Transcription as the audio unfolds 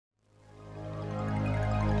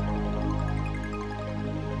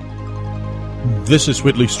This is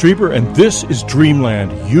Whitley Strieber, and this is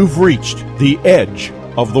Dreamland. You've reached the edge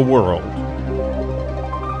of the world.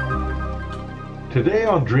 Today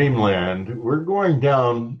on Dreamland, we're going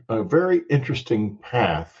down a very interesting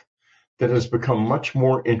path that has become much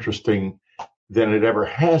more interesting than it ever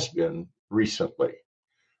has been recently.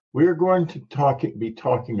 We're going to be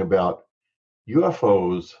talking about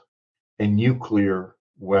UFOs and nuclear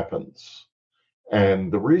weapons. And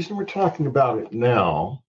the reason we're talking about it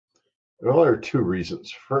now, well, there are two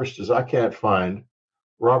reasons. First is I can't find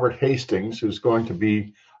Robert Hastings, who's going to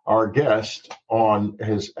be our guest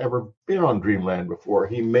has ever been on Dreamland before.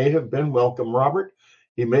 He may have been, welcome Robert,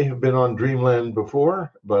 he may have been on Dreamland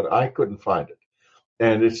before, but I couldn't find it.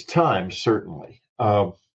 And it's time, certainly.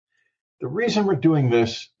 The reason we're doing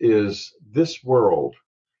this is this world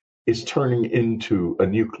is turning into a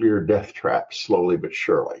nuclear death trap, slowly but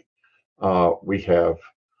surely. We have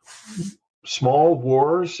small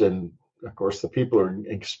wars, and of course the people are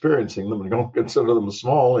experiencing them and don't consider them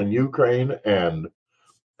small in Ukraine and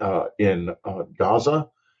in Gaza.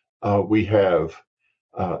 We have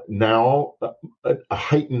now a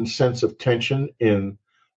heightened sense of tension in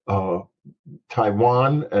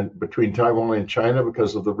Taiwan and between Taiwan and China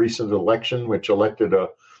because of the recent election, which elected a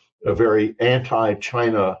very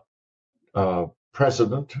anti-China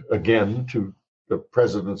president again to the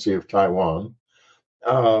presidency of Taiwan.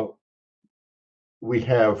 We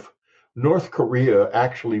have North Korea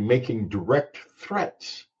actually making direct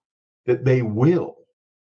threats that they will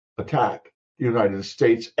attack the United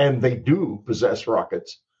States, and they do possess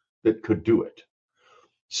rockets that could do it.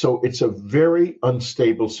 So it's a very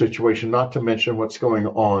unstable situation. Not to mention what's going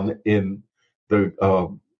on in the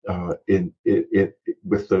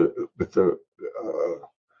with the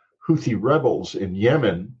Houthi rebels in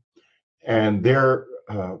Yemen and their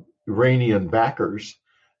Iranian backers.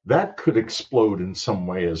 That could explode in some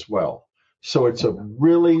way as well. So it's a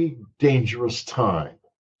really dangerous time.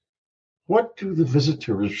 What do the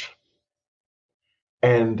visitors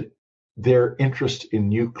and their interest in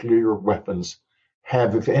nuclear weapons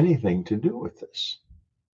have, if anything, to do with this?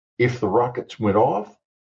 If the rockets went off,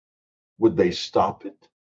 would they stop it?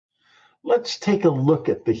 Let's take a look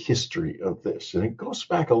at the history of this. And it goes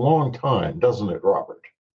back a long time, doesn't it, Robert?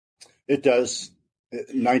 It does.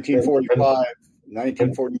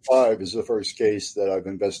 1945 is the first case that I've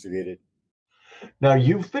investigated. Now,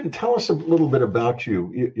 tell us a little bit about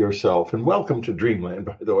yourself, and welcome to Dreamland,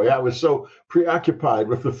 by the way. I was so preoccupied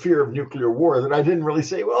with the fear of nuclear war that I didn't really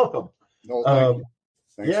say welcome. No,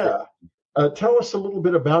 thank you. Thanks. Tell us a little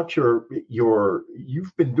bit about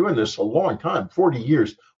you've been doing this a long time, 40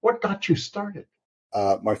 years. What got you started?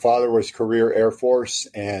 My father was career Air Force,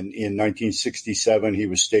 and in 1967, he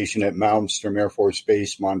was stationed at Malmstrom Air Force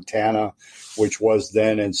Base, Montana, which was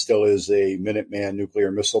then and still is a Minuteman nuclear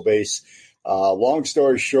missile base. Long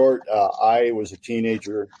story short, I was a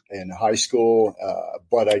teenager in high school,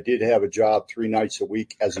 but I did have a job 3 nights a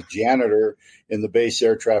week as a janitor in the base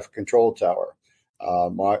air traffic control tower.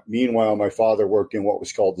 Meanwhile, my father worked in what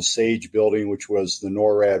was called the SAGE building, which was the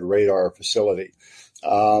NORAD radar facility.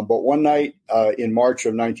 But one night in March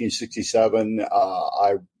of 1967,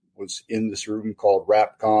 I was in this room called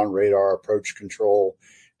RAPCON, Radar Approach Control,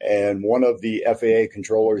 and one of the FAA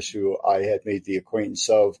controllers who I had made the acquaintance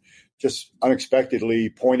of just unexpectedly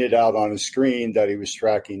pointed out on his screen that he was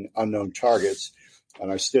tracking unknown targets.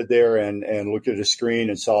 And I stood there and looked at his screen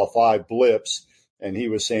and saw 5 blips. And he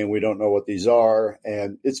was saying, we don't know what these are.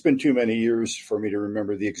 And it's been too many years for me to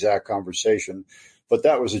remember the exact conversation. But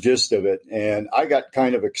that was the gist of it. And I got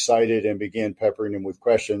kind of excited and began peppering him with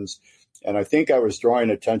questions. And I think I was drawing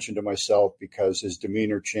attention to myself because his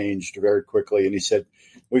demeanor changed very quickly. And he said,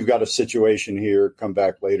 we've got a situation here. Come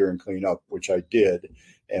back later and clean up, which I did.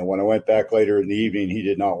 And when I went back later in the evening, he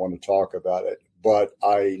did not want to talk about it. But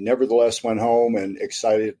I nevertheless went home and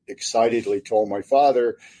excitedly told my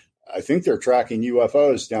father, I think they're tracking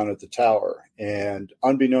UFOs down at the tower. And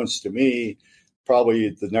unbeknownst to me, probably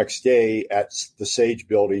the next day at the SAGE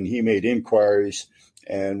building, he made inquiries.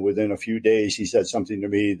 And within a few days, he said something to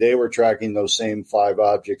me. They were tracking those same 5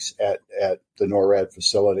 objects at the NORAD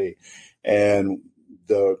facility. And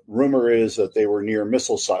the rumor is that they were near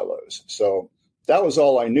missile silos. So that was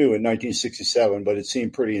all I knew in 1967, but it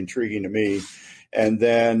seemed pretty intriguing to me. And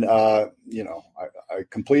then, I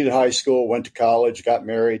completed high school, went to college, got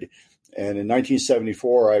married. And in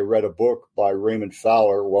 1974, I read a book by Raymond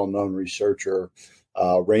Fowler, well-known researcher.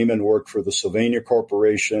 Raymond worked for the Sylvania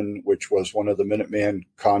Corporation, which was one of the Minuteman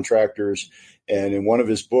contractors. And in one of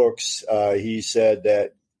his books, he said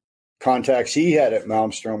that contacts he had at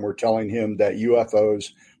Malmstrom were telling him that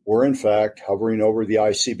UFOs were, in fact, hovering over the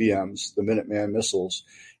ICBMs, the Minuteman missiles,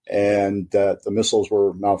 and that the missiles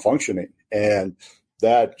were malfunctioning. And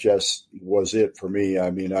that just was it for me.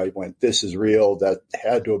 I mean, I went, this is real. That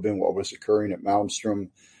had to have been what was occurring at Malmstrom,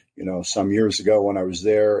 some years ago when I was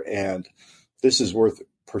there. And this is worth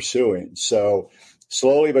pursuing. So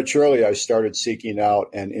slowly but surely, I started seeking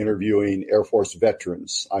out and interviewing Air Force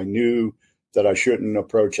veterans. I knew that I shouldn't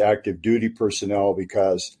approach active duty personnel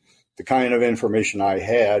because the kind of information I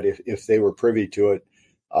had, if they were privy to it,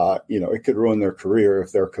 it could ruin their career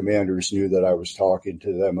if their commanders knew that I was talking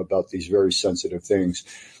to them about these very sensitive things.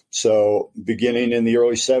 So beginning in the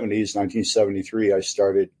early 70s, 1973, I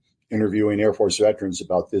started interviewing Air Force veterans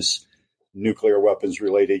about this nuclear weapons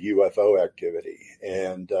related UFO activity.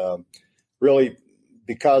 And really,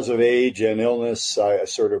 because of age and illness, I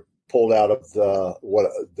sort of pulled out of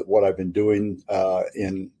what I've been doing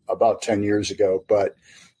in about 10 years ago. But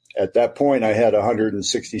at that point, I had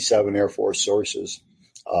 167 Air Force sources,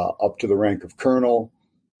 up to the rank of colonel,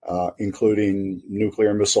 including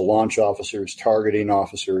nuclear missile launch officers, targeting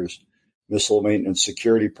officers, missile maintenance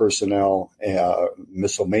security personnel,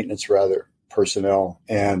 missile maintenance personnel,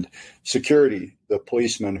 and security, the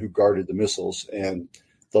policemen who guarded the missiles. And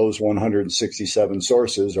those 167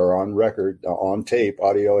 sources are on record, on tape,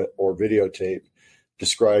 audio or videotape,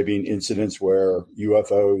 describing incidents where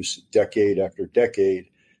UFOs, decade after decade,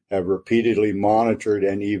 have repeatedly monitored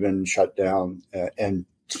and even shut down and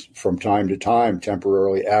from time to time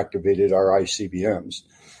temporarily activated our ICBMs.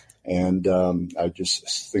 And I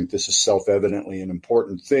just think this is self-evidently an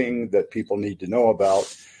important thing that people need to know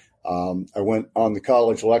about. I went on the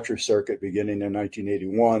college lecture circuit beginning in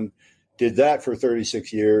 1981, did that for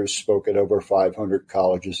 36 years, spoke at over 500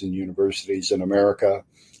 colleges and universities in America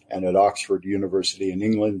and at Oxford University in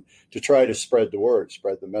England to try to spread the word,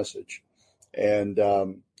 spread the message. And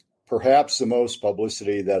perhaps the most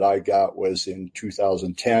publicity that I got was in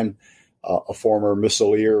 2010. A former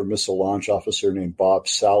missile launch officer named Bob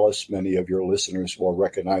Salas. Many of your listeners will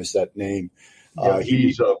recognize that name.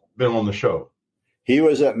 He's been on the show. He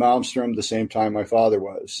was at Malmstrom the same time my father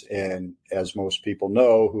was. And as most people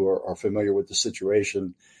know who are familiar with the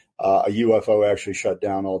situation, a UFO actually shut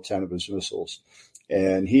down all 10 of his missiles.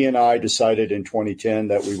 And he and I decided in 2010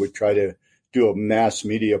 that we would try to do a mass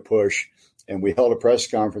media push. And we held a press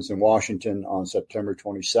conference in Washington on September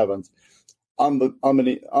 27th.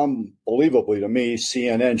 Unbelievably to me,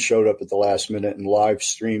 CNN showed up at the last minute and live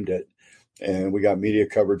streamed it. And we got media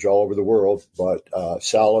coverage all over the world. But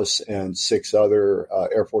Salas and 6 other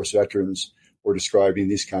Air Force veterans were describing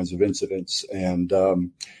these kinds of incidents. And,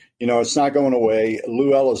 it's not going away.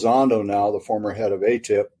 Lou Elizondo now, the former head of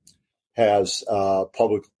ATIP, has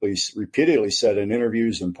publicly, repeatedly said in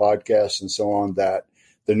interviews and podcasts and so on that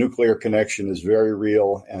the nuclear connection is very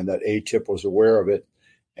real and that ATIP was aware of it.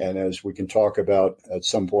 And as we can talk about at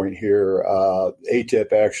some point here,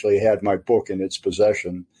 ATIP actually had my book in its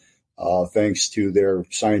possession, thanks to their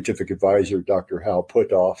scientific advisor, Dr. Hal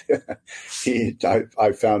Puthoff.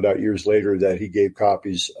 I found out years later that he gave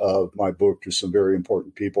copies of my book to some very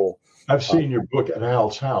important people. I've seen your book at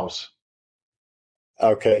Hal's house.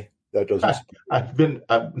 Okay, that doesn't. I've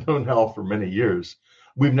known Hal for many years.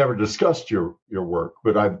 We've never discussed your work,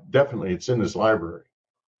 but it's in his library.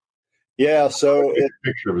 Yeah, so I'll take a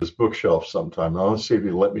picture of his bookshelf sometime. I'll see if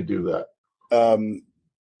he'll let me do that. So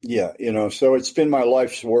it's been my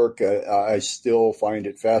life's work. I still find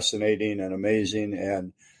it fascinating and amazing.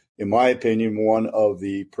 And in my opinion, one of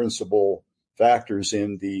the principal factors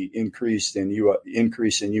in the increase in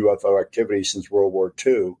UFO activity since World War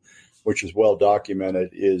II, which is well documented,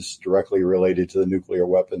 is directly related to the nuclear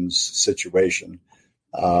weapons situation.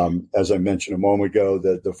 As I mentioned a moment ago,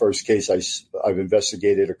 the first case I've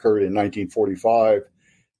investigated occurred in 1945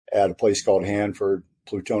 at a place called Hanford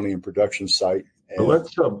Plutonium Production Site. And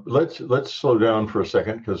let's slow down for a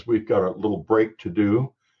second because we've got a little break to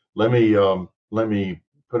do. Let me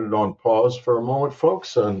put it on pause for a moment,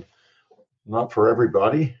 folks, and not for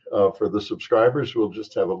everybody. For the subscribers, we'll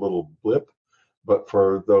just have a little blip. But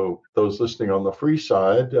for those listening on the free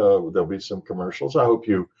side, there'll be some commercials. I hope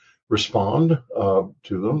you respond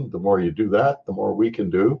to them. The more you do that, the more we can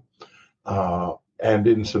do. And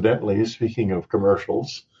incidentally, speaking of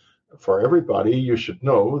commercials, for everybody, you should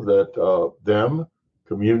know that them,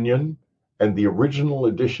 Communion, and the original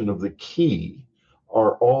edition of The Key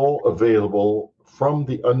are all available from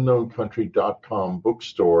the unknowncountry.com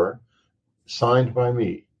bookstore, signed by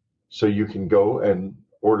me. So you can go and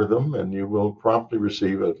order them, and you will promptly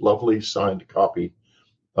receive a lovely signed copy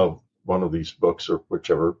of one of these books or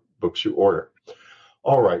whichever books you order.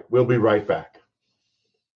 All right, we'll be right back.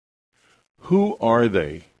 Who are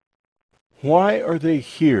they? Why are they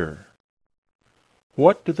here?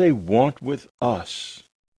 What do they want with us?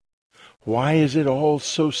 Why is it all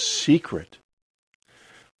so secret?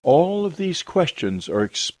 All of these questions are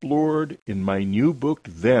explored in my new book,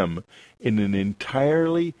 Them, in an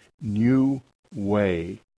entirely new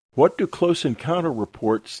way. What do close encounter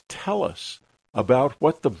reports tell us about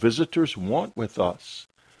what the visitors want with us?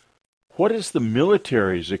 What is the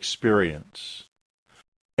military's experience?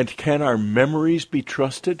 And can our memories be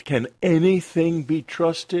trusted? Can anything be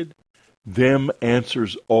trusted? Them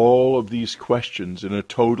answers all of these questions in a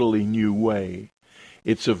totally new way.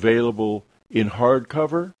 It's available in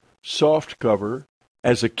hardcover, softcover,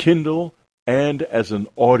 as a Kindle, and as an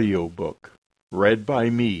audiobook, read by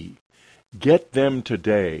me. Get Them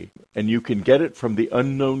today, and you can get it from the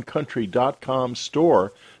unknowncountry.com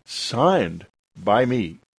store, signed by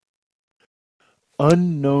me.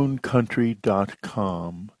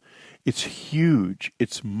 unknowncountry.com. It's huge.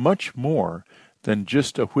 It's much more than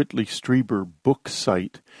just a Whitley Strieber book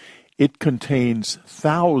site. It contains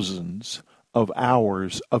thousands of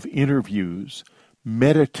hours of interviews,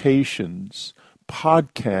 meditations,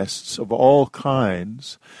 podcasts of all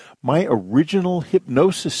kinds. My original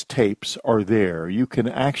hypnosis tapes are there. You can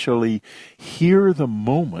actually hear the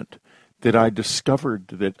moment that I discovered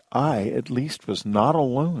that I, at least, was not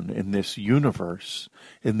alone in this universe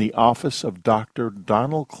in the office of Dr.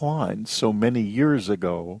 Donald Klein so many years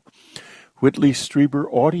ago. Whitley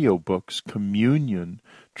Strieber audiobooks, Communion,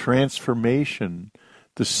 Transformation,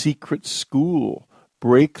 The Secret School,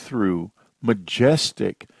 Breakthrough,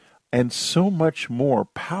 Majestic, and so much more,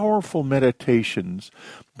 powerful meditations.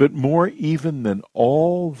 But more even than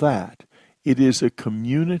all that, it is a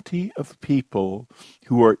community of people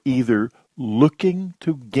who are either looking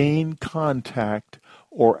to gain contact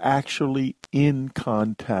or actually in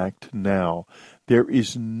contact now. There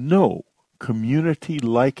is no community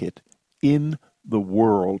like it in the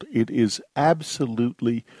world. It is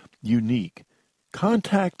absolutely unique.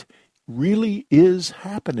 Contact really is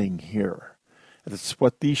happening here. That's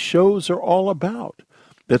what these shows are all about.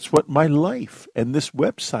 That's what my life and this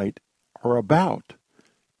website are about.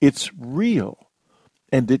 It's real,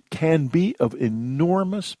 and it can be of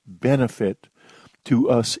enormous benefit to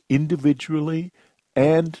us individually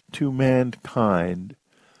and to mankind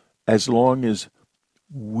as long as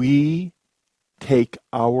we take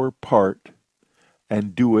our part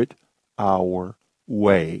and do it our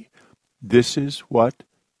way. This is what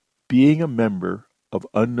being a member of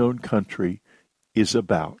Unknown Country is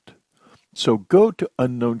about. So go to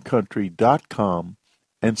unknowncountry.com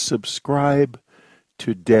and subscribe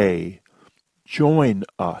today. Join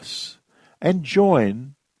us and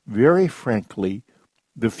join, very frankly,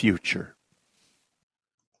 the future.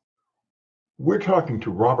 We're talking to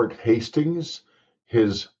Robert Hastings,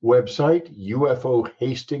 his website,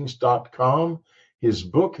 ufohastings.com, his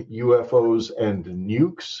book, UFOs and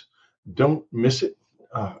Nukes. Don't miss it.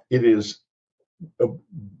 It is a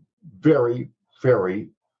very, very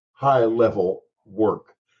high-level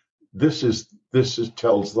work. This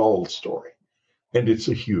tells the whole story, and it's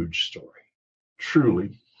a huge story,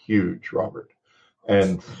 truly huge, Robert.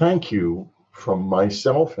 And thank you from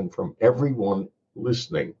myself and from everyone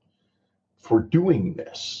listening for doing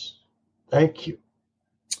this. Thank you,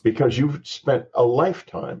 because you've spent a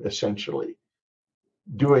lifetime essentially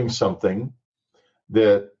doing something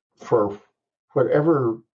that, for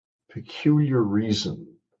whatever peculiar reason,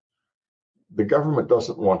 the government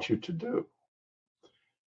doesn't want you to do.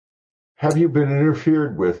 Have you been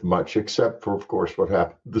interfered with much, except for, of course, what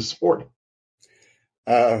happened this morning?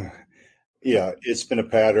 Yeah, it's been a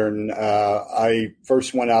pattern. I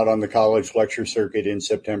first went out on the college lecture circuit in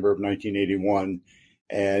September of 1981.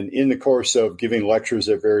 And in the course of giving lectures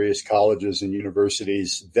at various colleges and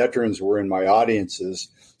universities, veterans were in my audiences.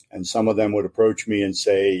 And some of them would approach me and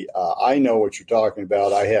say, I know what you're talking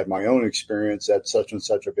about. I had my own experience at such and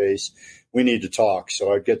such a base. We need to talk.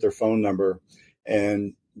 So I'd get their phone number.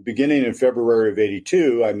 And beginning in February of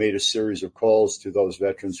 82, I made a series of calls to those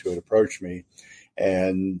veterans who had approached me,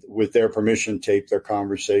 and with their permission, taped their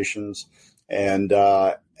conversations. And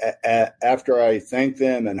after I thanked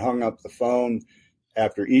them and hung up the phone,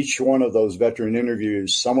 after each one of those veteran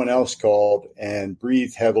interviews, someone else called and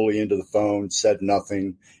breathed heavily into the phone, said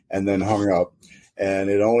nothing, and then hung up. And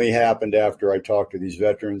it only happened after I talked to these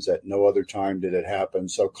veterans. At no other time did it happen.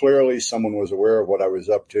 So clearly someone was aware of what I was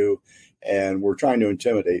up to and were trying to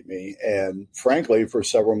intimidate me. And frankly, for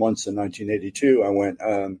several months in 1982, I went,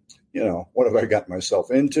 what have I gotten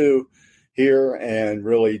myself into here? And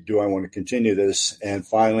really, do I want to continue this? And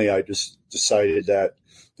finally, I just decided that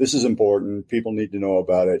this is important. People need to know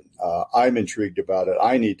about it. I'm intrigued about it.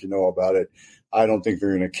 I need to know about it. I don't think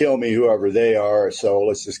they're going to kill me, whoever they are. So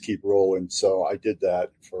let's just keep rolling. So I did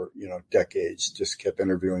that for, decades, just kept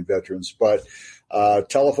interviewing veterans. But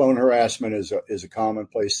telephone harassment is a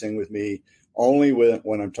commonplace thing with me, only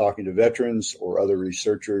when I'm talking to veterans or other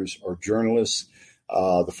researchers or journalists.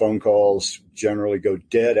 The phone calls generally go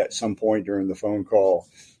dead at some point during the phone call.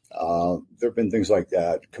 There have been things like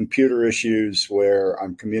that. Computer issues where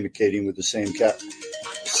I'm communicating with the same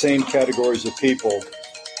categories of people.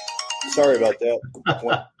 Sorry about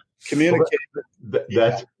that. Communicate.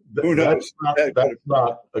 Who knows? That's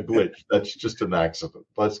not a glitch. That's just an accident.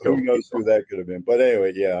 Let's go. Who knows who that could have been? But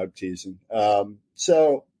anyway, yeah, I'm teasing.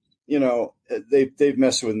 So they've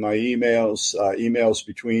messed with my emails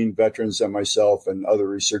between veterans and myself and other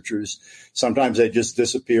researchers. Sometimes they just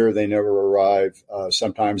disappear. They never arrive.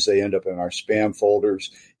 Sometimes they end up in our spam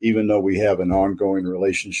folders, even though we have an ongoing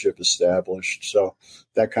relationship established. So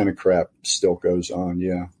that kind of crap still goes on.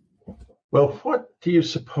 Yeah. Well, what do you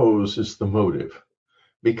suppose is the motive?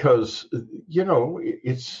 Because,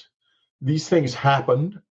 these things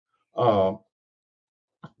happened.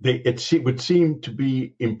 It would seem to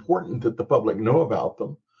be important that the public know about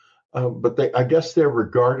them, but I guess they're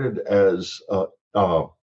regarded as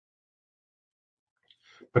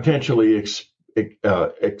potentially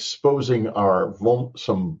exposing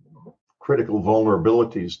some critical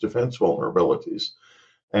vulnerabilities, defense vulnerabilities,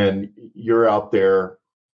 and you're out there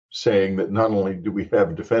saying that not only do we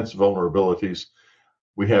have defense vulnerabilities,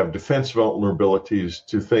 we have defense vulnerabilities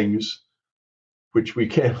to things which we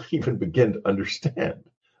can't even begin to understand,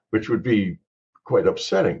 which would be quite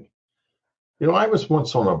upsetting. I was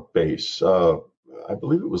once on a base, I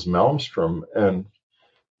believe it was Malmstrom, and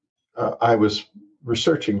I was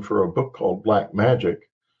researching for a book called Black Magic,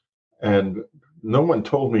 and no one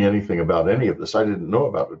told me anything about any of this. I didn't know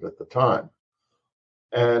about it at the time.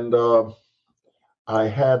 And I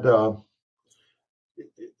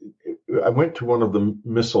went to one of the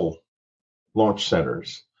missile launch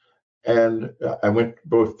centers, and I went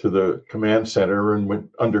both to the command center and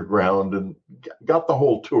went underground and got the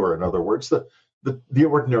whole tour. In other words, the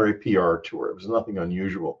ordinary PR tour. It was nothing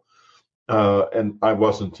unusual. And I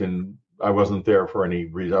wasn't there for any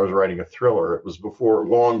reason. I was writing a thriller. It was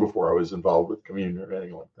long before I was involved with communion or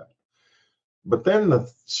anything like that. But then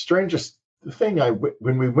the strangest thing,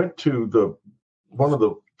 when we went to one of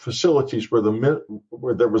the facilities where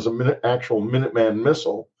there was actual Minuteman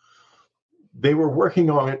missile, they were working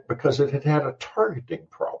on it because it had a targeting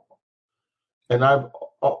problem. And I've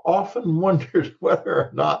often wondered whether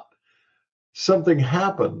or not something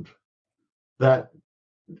happened that,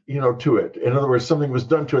 to it. In other words, something was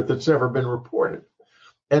done to it that's never been reported.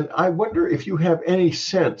 And I wonder if you have any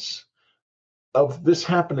sense of this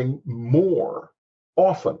happening more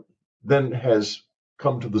often than has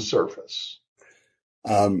come to the surface.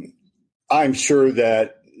 I'm sure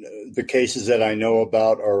that the cases that I know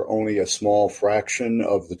about are only a small fraction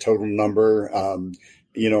of the total number.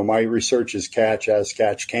 My research is catch as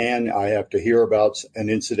catch can. I have to hear about an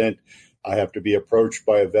incident. I have to be approached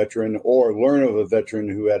by a veteran or learn of a veteran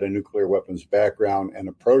who had a nuclear weapons background and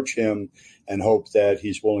approach him and hope that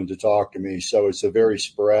he's willing to talk to me. So it's a very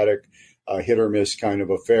sporadic hit or miss kind of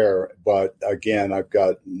affair. But again, I've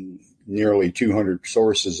got nearly 200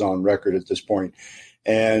 sources on record at this point.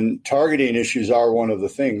 And targeting issues are one of the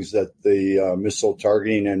things that the missile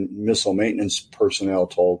targeting and missile maintenance personnel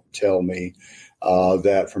tell me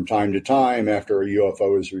that from time to time, after a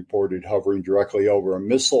UFO is reported hovering directly over a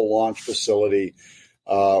missile launch facility,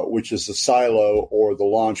 which is the silo, or the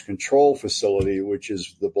launch control facility, which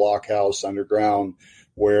is the blockhouse underground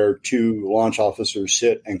where 2 launch officers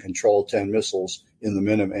sit and control 10 missiles in the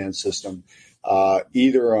Minuteman system. In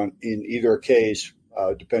either case,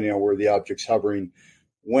 depending on where the object's hovering,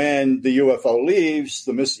 when the UFO leaves,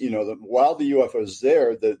 while the UFO is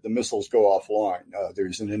there, the missiles go offline.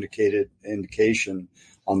 There's an indication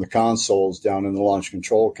on the consoles down in the launch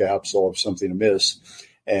control capsule of something amiss.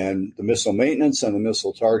 And the missile maintenance and the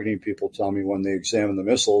missile targeting people tell me when they examine the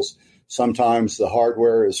missiles, sometimes the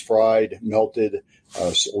hardware is fried, melted,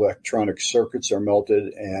 electronic circuits are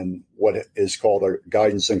melted, and what is called a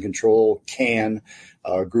guidance and control can,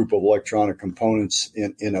 a group of electronic components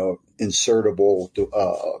in a insertable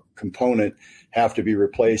component, have to be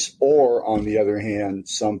replaced. Or on the other hand,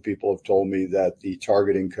 some people have told me that the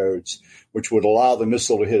targeting codes, which would allow the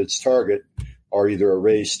missile to hit its target, are either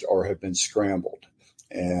erased or have been scrambled.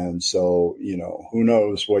 And so, who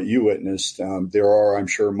knows what you witnessed. There are, I'm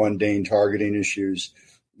sure, mundane targeting issues.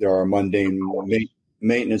 There are mundane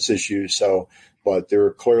maintenance issues. But there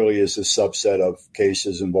clearly is a subset of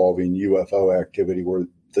cases involving UFO activity where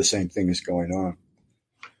the same thing is going on.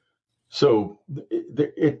 So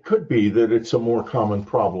it could be that it's a more common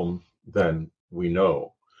problem than we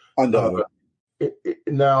know. Undoubtedly.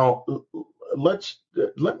 Now,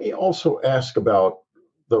 let me also ask about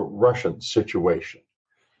the Russian situation.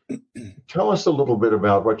 Tell us a little bit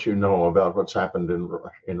about what you know about what's happened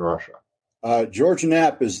in Russia. George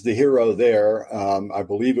Knapp is the hero there. I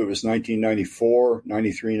believe it was 1994,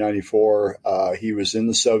 93, 94. He was in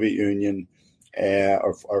the Soviet Union, he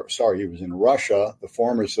was in Russia, the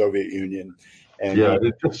former Soviet Union. And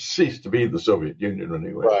it just ceased to be the Soviet Union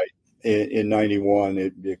anyway. Right. In 91,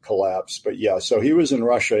 it collapsed. But yeah, so he was in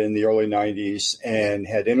Russia in the early 90s and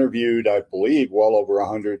had interviewed, I believe, well over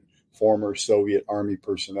 100 former Soviet Army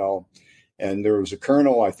personnel. And there was a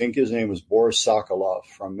colonel, I think his name was Boris Sokolov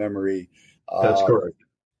from memory. That's correct.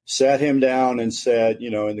 Sat him down and said,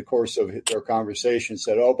 in the course of their conversation,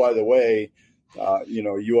 said, oh, by the way,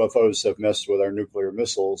 UFOs have messed with our nuclear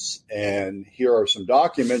missiles. And here are some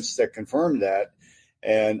documents that confirm that.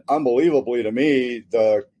 And unbelievably to me,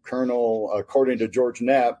 the colonel, according to George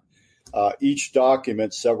Knapp, each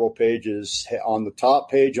document, several pages, on the top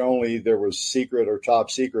page only, there was secret or top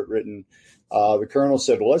secret written. The colonel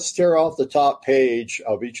said, well, let's tear off the top page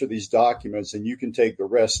of each of these documents and you can take the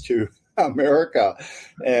rest to America.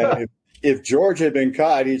 And if George had been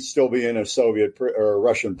caught, he'd still be in a Soviet or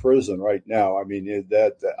Russian prison right now. I mean,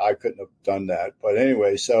 that I couldn't have done that. But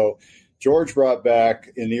anyway, so George brought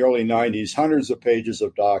back in the early 90s hundreds of pages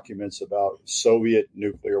of documents about Soviet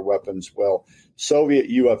nuclear weapons. Well, Soviet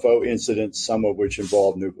UFO incidents, some of which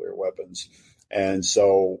involved nuclear weapons. And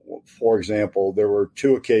so, for example, there were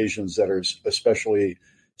two occasions that are especially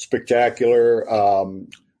spectacular.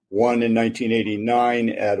 One in 1989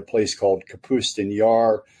 at a place called Kapustin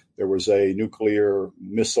Yar. There was a nuclear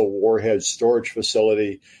missile warhead storage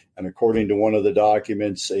facility. And according to one of the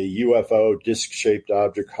documents, a UFO disc-shaped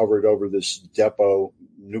object hovered over this depot,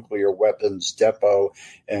 nuclear weapons depot,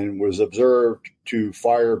 and was observed to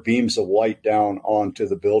fire beams of light down onto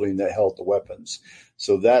the building that held the weapons.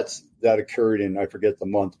 So that occurred in, I forget the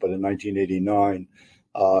month, but in 1989.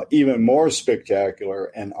 Even more spectacular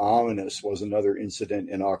and ominous was another incident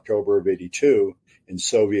in October of 82 in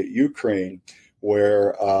Soviet Ukraine, where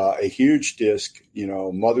a huge disc,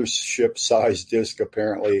 mothership-sized disc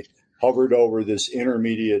apparently hovered over this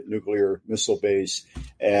intermediate nuclear missile base.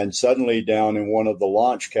 And suddenly down in one of the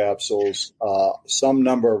launch capsules, some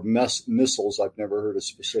number of missiles, I've never heard a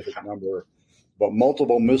specific number, but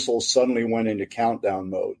multiple missiles suddenly went into countdown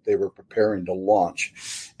mode. They were preparing to launch.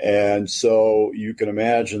 And so you can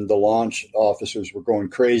imagine the launch officers were going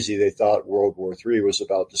crazy. They thought World War III was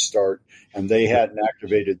about to start, and they hadn't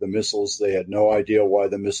activated the missiles. They had no idea why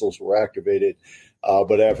the missiles were activated.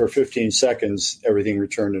 But after 15 seconds, everything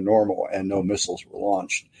returned to normal and no missiles were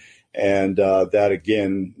launched. And that,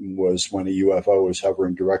 again, was when a UFO was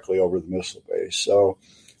hovering directly over the missile base. So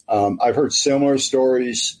I've heard similar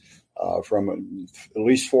stories from at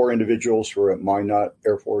least four individuals who were at Minot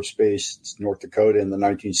Air Force Base, North Dakota, in the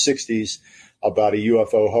 1960s about a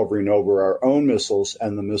UFO hovering over our own missiles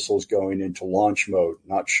and the missiles going into launch mode,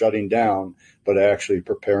 not shutting down, but actually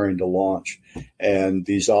preparing to launch. And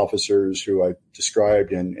these officers who I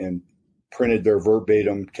described and printed their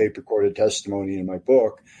verbatim tape-recorded testimony in my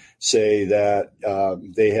book say that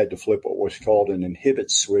they had to flip what was called an inhibit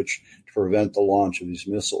switch to prevent the launch of these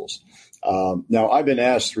missiles. Now, I've been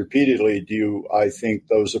asked repeatedly, I think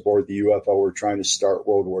those aboard the UFO were trying to start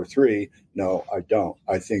World War III? No, I don't.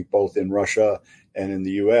 I think both in Russia and in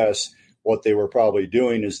the U.S., what they were probably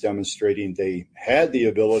doing is demonstrating they had the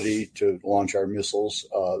ability to launch our missiles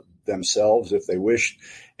themselves if they wished.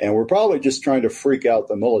 And we're probably just trying to freak out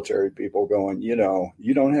the military people going, you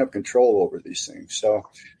don't have control over these things. So,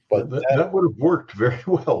 but that would have worked very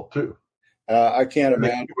well, too. I can't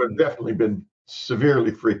imagine. You would have definitely been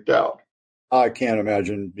severely freaked out. I can't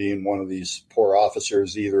imagine being one of these poor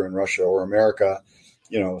officers, either in Russia or America,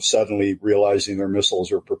 suddenly realizing their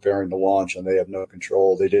missiles are preparing to launch and they have no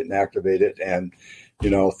control. They didn't activate it. And,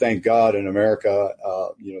 thank God in America,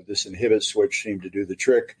 this inhibit switch seemed to do the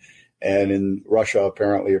trick. And in Russia,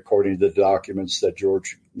 apparently, according to the documents that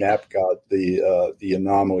George Knapp got, the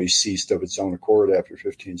anomaly ceased of its own accord after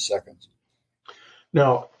 15 seconds.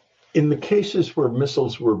 Now, in the cases where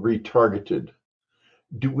missiles were retargeted,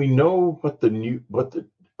 do we know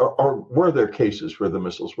or were there cases where the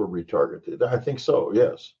missiles were retargeted? I think so,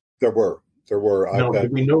 yes. There were. Now, do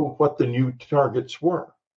we know what the new targets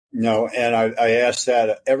were? No, and I asked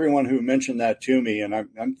that everyone who mentioned that to me, and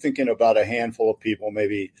I'm thinking about a handful of people,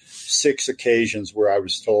 maybe 6 occasions where I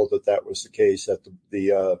was told that was the case, that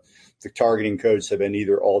the targeting codes have been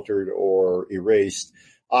either altered or erased.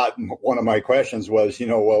 One of my questions was,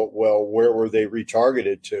 where were they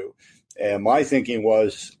retargeted to? And my thinking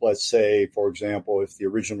was, let's say, for example, if the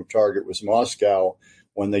original target was Moscow,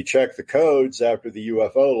 when they checked the codes after the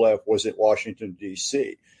UFO left, was it Washington,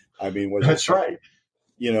 D.C.? I mean, was That's it, right.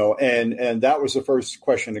 And that was the first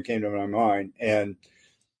question that came to my mind. And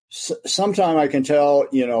sometime I can tell,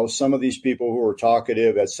 some of these people who are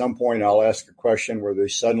talkative, at some point I'll ask a question where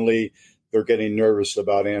they're getting nervous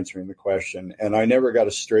about answering the question. And I never got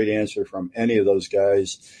a straight answer from any of those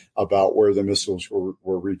guys about where the missiles were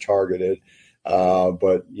retargeted.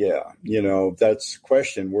 But yeah, that's the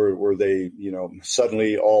question. Were they,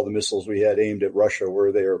 suddenly all the missiles we had aimed at Russia,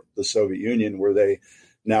 were they, or the Soviet Union, were they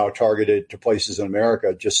now targeted to places in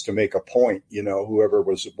America just to make a point, whoever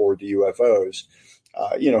was aboard the UFOs?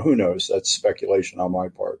 Who knows? That's speculation on my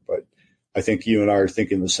part, but I think you and I are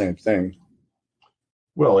thinking the same thing.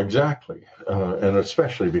 Well, exactly. And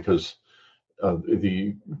especially because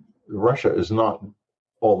Russia is not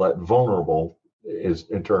all that vulnerable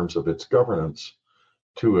in terms of its governance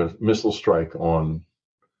to a missile strike on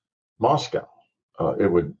Moscow.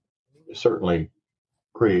 It would certainly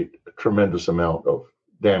create a tremendous amount of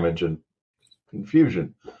damage and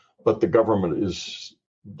confusion, but the government is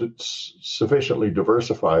sufficiently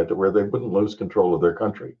diversified to where they wouldn't lose control of their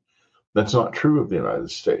country. That's not true of the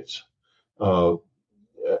United States. The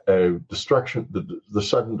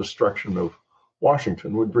sudden destruction of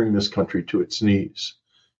Washington would bring this country to its knees,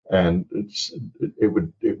 and it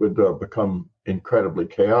would become incredibly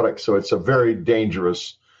chaotic. So it's a very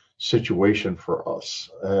dangerous situation for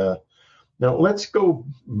us. Now let's go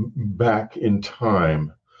back in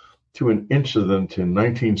time to an incident in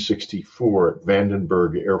 1964 at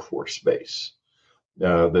Vandenberg Air Force Base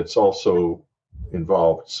that's also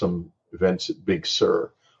involved some events at Big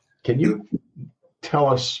Sur. Can you tell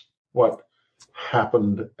us what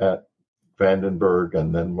happened at Vandenberg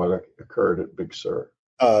and then what occurred at Big Sur?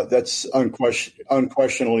 That's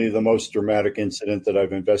unquestionably the most dramatic incident that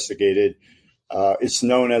I've investigated. It's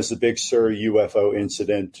known as the Big Sur UFO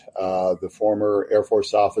incident. The former Air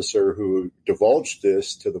Force officer who divulged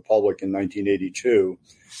this to the public in 1982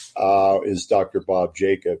 is Dr. Bob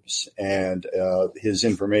Jacobs. And his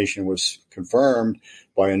information was confirmed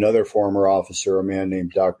by another former officer, a man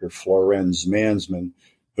named Dr. Florenz Mansman,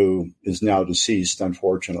 who is now deceased,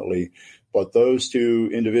 unfortunately. But those two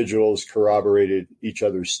individuals corroborated each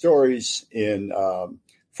other's stories in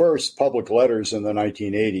first public letters in the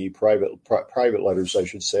 1980s, private letters, I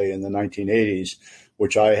should say, in the 1980s,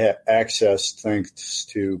 which I had accessed thanks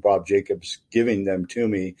to Bob Jacobs giving them to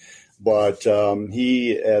me. But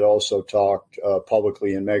he had also talked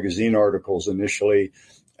publicly in magazine articles initially.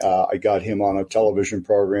 I got him on a television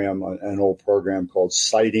program, an old program called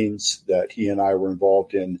Sightings that he and I were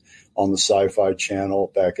involved in on the Sci-Fi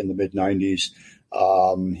Channel back in the mid-90s.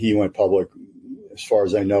 He went public, as far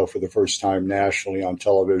as I know, for the first time nationally on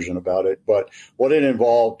television about it. But what it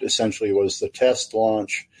involved essentially was the test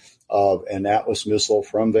launch of an Atlas missile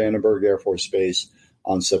from Vandenberg Air Force Base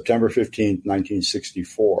on September 15th,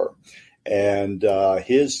 1964. And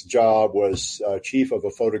his job was chief of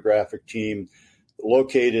a photographic team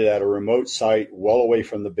located at a remote site well away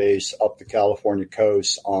from the base up the California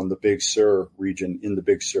coast on the Big Sur region, in the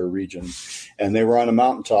Big Sur region. And they were on a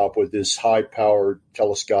mountaintop with this high-powered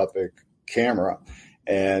telescopic camera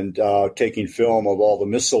and taking film of all the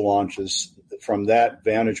missile launches. From that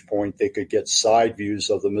vantage point, they could get side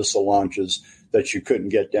views of the missile launches that you couldn't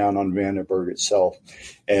get down on Vandenberg itself.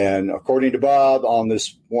 And according to Bob, on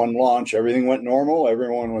this one launch, everything went normal.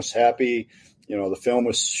 Everyone was happy. The film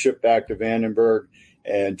was shipped back to Vandenberg,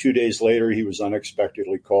 and 2 days later, he was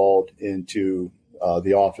unexpectedly called into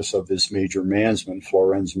the office of this Major Mansman,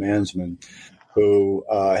 Florenz Mansman, who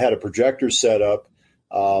had a projector set up.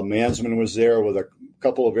 Mansman was there with a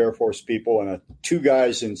couple of Air Force people and two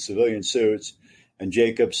guys in civilian suits. And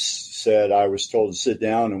Jacobs said, I was told to sit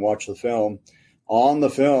down and watch the film. On the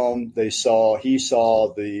film, he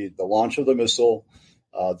saw the launch of the missile,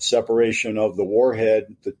 the separation of the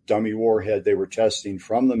warhead, the dummy warhead they were testing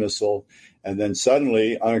from the missile. And then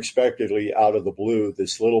suddenly, unexpectedly, out of the blue,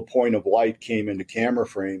 this little point of light came into camera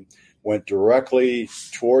frame, went directly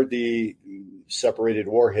toward the separated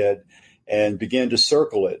warhead and began to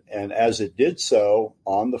circle it. And as it did so,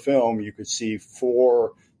 on the film, you could see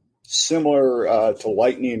four similar to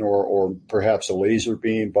lightning or perhaps a laser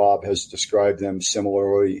beam. Bob has described them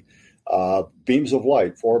similarly. Beams of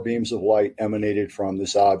light, four beams of light emanated from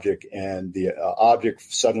this object, and the object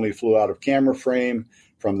suddenly flew out of camera frame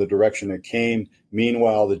from the direction it came.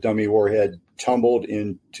 Meanwhile, the dummy warhead tumbled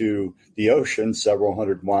into the ocean several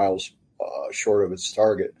hundred miles short of its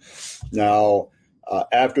target. Now,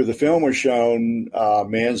 after the film was shown,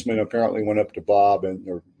 Mansman apparently went up to Bob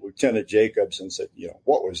and Lieutenant Jacobs and said,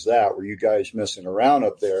 what was that? Were you guys messing around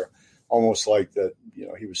up there? Almost like that,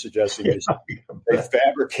 he was suggesting they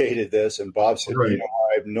fabricated this. And Bob said, Right.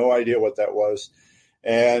 I have no idea what that was.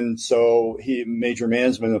 And so Major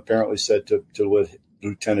Mansman apparently said to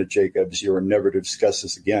Lieutenant Jacobs, you are never to discuss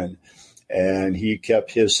this again. And he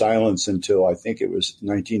kept his silence until I think it was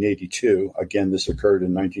 1982. Again, this occurred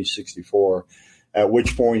in 1964, at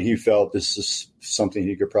which point he felt this is something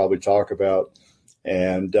he could probably talk about.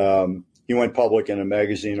 And he went public in a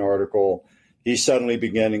magazine article. He suddenly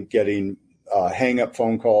began getting hang-up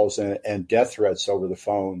phone calls and death threats over the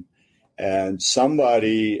phone. And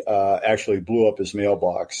somebody actually blew up his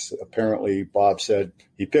mailbox. Apparently, Bob said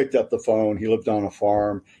he picked up the phone. He lived on a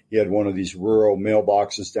farm. He had one of these rural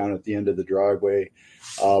mailboxes down at the end of the driveway.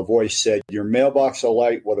 Voice said, your mailbox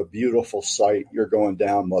alight, what a beautiful sight. You're going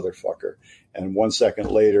down, motherfucker. And 1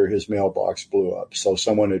 second later, his mailbox blew up. So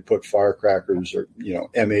someone had put firecrackers or,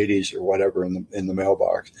 M80s or whatever in the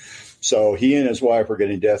mailbox. So he and his wife were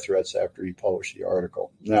getting death threats after he published the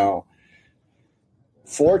article. Now,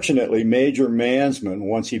 fortunately, Major Mansman,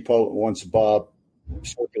 once Bob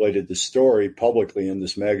circulated the story publicly in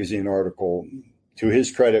this magazine article, to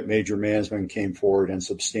his credit, Major Mansman came forward and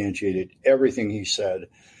substantiated everything he said,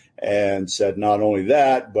 and said not only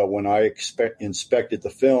that, but when I inspected the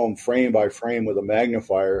film frame by frame with a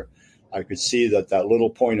magnifier, I could see that little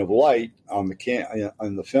point of light on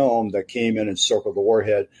the film that came in and circled the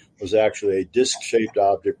warhead was actually a disc-shaped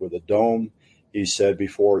object with a dome. He said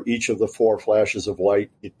before each of the 4 flashes of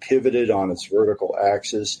light, it pivoted on its vertical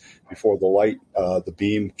axis before the light, the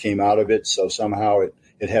beam came out of it. So somehow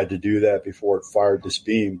it had to do that before it fired this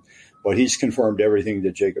beam. But he's confirmed everything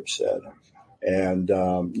that Jacob said. And,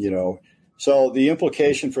 so the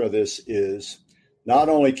implication for this is not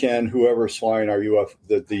only can whoever's flying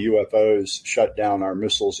the UFOs shut down our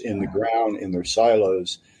missiles in the ground in their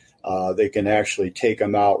silos, they can actually take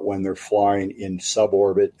them out when they're flying in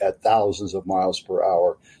suborbit at thousands of miles per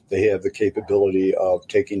hour. They have the capability of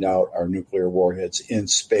taking out our nuclear warheads in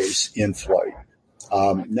space, in flight.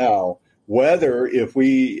 Now, whether if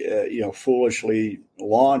we, foolishly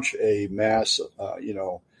launch a mass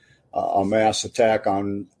attack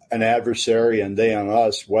on an adversary and they on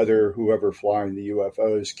us, whether whoever flying the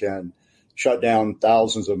UFOs can shut down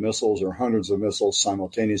thousands of missiles or hundreds of missiles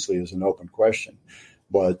simultaneously is an open question.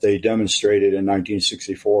 But they demonstrated in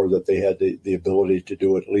 1964 that they had the ability to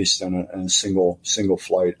do it at least in a single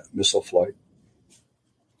flight, missile flight.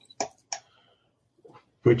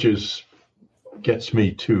 Which gets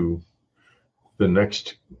me to the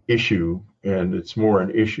next issue, and it's more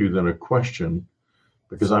an issue than a question,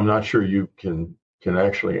 because I'm not sure you can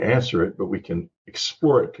actually answer it, but we can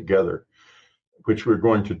explore it together, which we're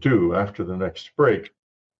going to do after the next break.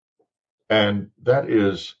 And that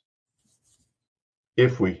is,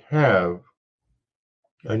 if we have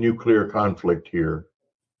a nuclear conflict here,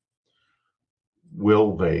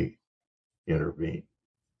 will they intervene?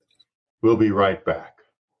 We'll be right back.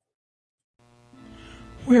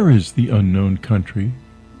 Where is the unknown country?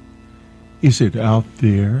 Is it out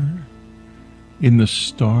there in the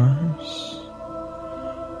stars?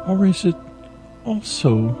 Or is it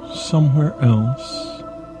also somewhere else?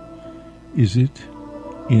 Is it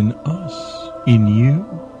in us, in you?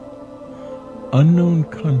 Unknown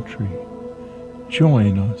country,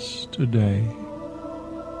 join us today.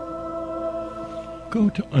 Go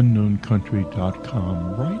to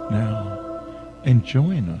unknowncountry.com right now and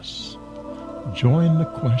join us. Join the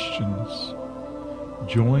questions.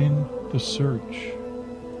 Join the search.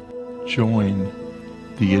 Join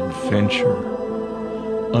the adventure.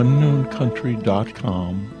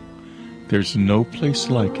 unknowncountry.com. There's no place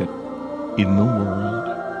like it in the world.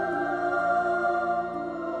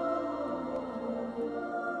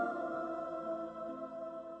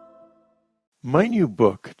 My new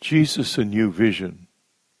book, Jesus, A New Vision,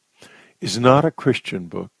 is not a Christian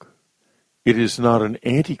book. It is not an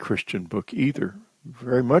anti-Christian book either.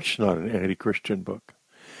 Very much not an anti-Christian book.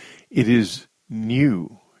 It is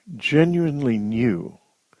new, genuinely new.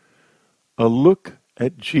 A look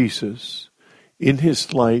at Jesus in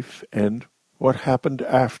his life and what happened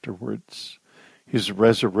afterwards, his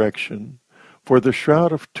resurrection. For the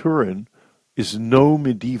Shroud of Turin is no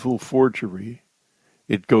medieval forgery.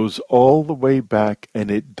 It goes all the way back, and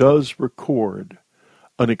it does record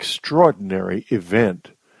an extraordinary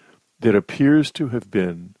event that appears to have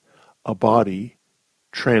been a body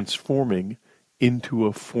transforming into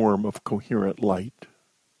a form of coherent light.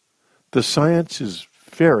 The science is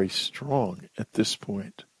very strong at this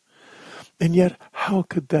point. And yet, how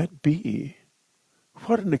could that be?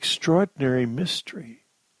 What an extraordinary mystery.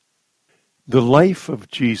 The life of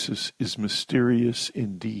Jesus is mysterious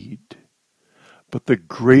indeed, but the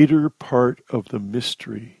greater part of the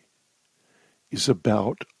mystery is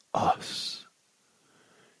about us.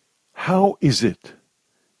 How is it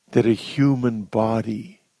that a human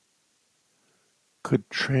body could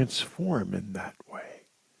transform in that way?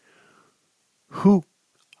 Who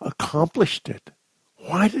accomplished it?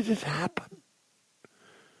 Why did it happen?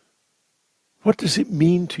 What does it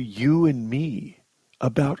mean to you and me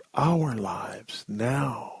about our lives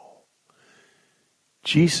now?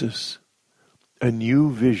 Jesus, a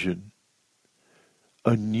new vision,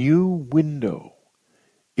 a new window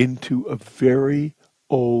into a very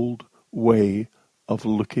old way of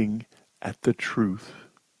looking at the truth.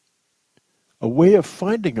 A way of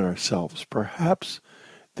finding ourselves, perhaps,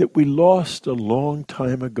 that we lost a long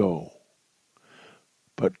time ago,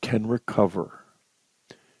 but can recover.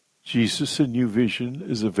 Jesus, a New Vision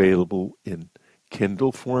is available in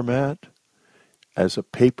Kindle format, as a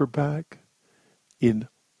paperback, in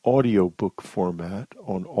audiobook format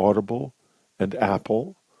on Audible and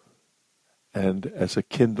Apple, and as a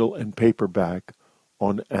Kindle and paperback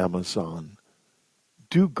on Amazon.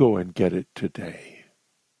 Do go and get it today.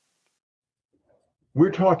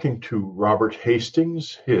 We're talking to Robert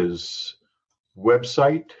Hastings. His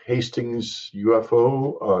website,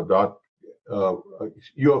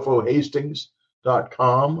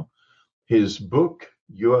 UFOhastings.com. His book,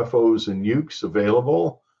 UFOs and Nukes,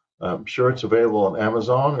 available. I'm sure it's available on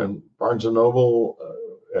Amazon and Barnes & Noble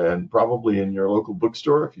and probably in your local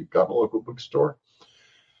bookstore if you've got a local bookstore.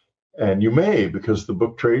 And you may, because the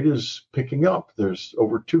book trade is picking up. There's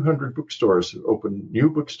over 200 bookstores open, new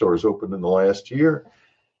bookstores open in the last year,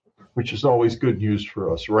 which is always good news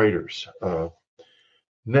for us writers.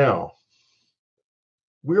 Now,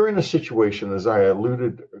 we're in a situation, as I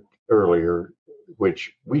alluded earlier,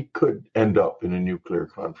 which we could end up in a nuclear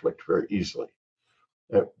conflict very easily.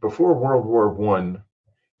 Before World War I,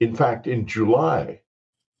 in fact, in July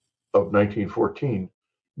of 1914,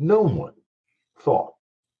 no one thought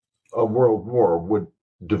a world war would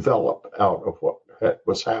develop out of what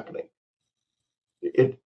was happening.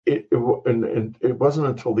 It wasn't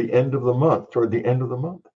until the end of the month, toward the end of the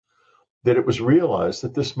month, that it was realized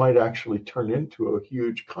that this might actually turn into a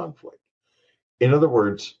huge conflict. In other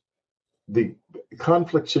words, the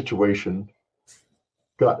conflict situation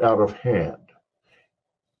got out of hand.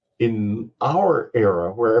 In our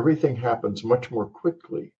era, where everything happens much more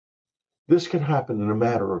quickly, this could happen in a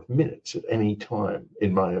matter of minutes at any time,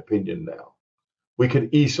 in my opinion now. We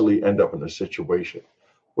could easily end up in a situation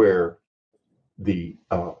where the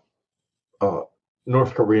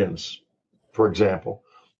North Koreans, for example,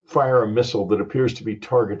 fire a missile that appears to be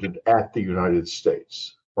targeted at the United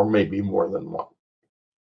States, or maybe more than one.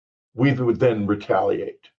 We would then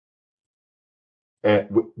retaliate. And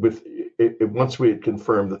once we had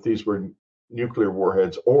confirmed that these were nuclear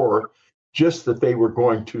warheads, or just that they were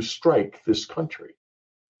going to strike this country,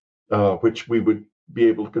 which we would be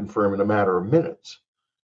able to confirm in a matter of minutes,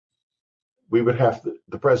 we would have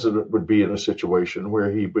the president would be in a situation where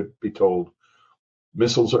he would be told,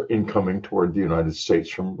 missiles are incoming toward the United States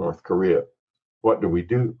from North Korea. What do we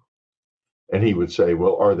do? And he would say,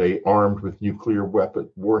 well, are they armed with nuclear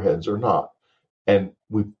warheads or not? And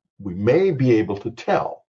we may be able to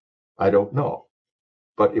tell. I don't know.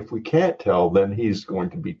 But if we can't tell, then he's going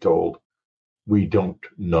to be told, we don't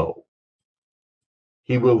know.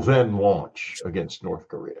 He will then launch against North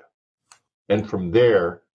Korea. And from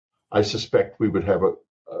there, I suspect we would have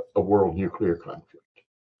a world nuclear conflict.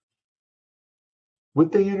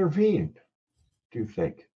 Would they intervene, do you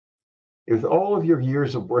think? With all of your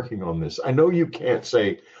years of working on this, I know you can't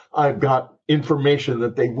say, I've got information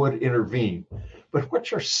that they would intervene, but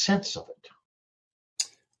what's your sense of it?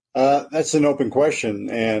 That's an open question,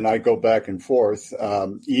 and I go back and forth.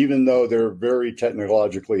 Even though they're very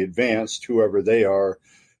technologically advanced, whoever they are,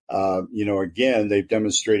 again, they've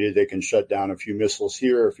demonstrated they can shut down a few missiles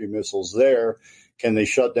here, a few missiles there. Can they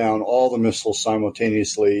shut down all the missiles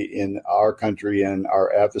simultaneously in our country and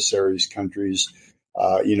our adversaries' countries?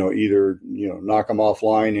 Either knock them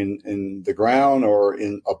offline in the ground or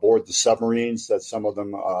aboard the submarines that some of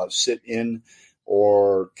them sit in,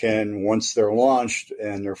 or can, once they're launched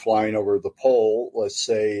and they're flying over the pole, let's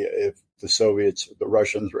say if the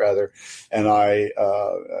Russians rather,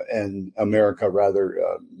 and America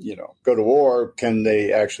rather, go to war, can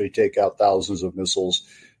they actually take out thousands of missiles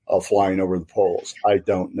flying over the poles? I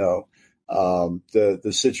don't know.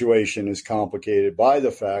 The situation is complicated by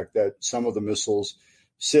the fact that some of the missiles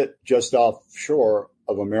sit just offshore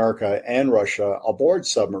of America and Russia aboard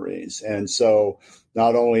submarines. And so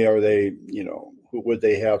not only are they, would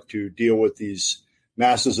they have to deal with these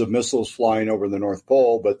masses of missiles flying over the North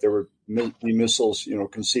Pole, but there would be missiles,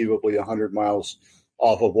 conceivably 100 miles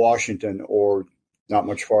off of Washington or not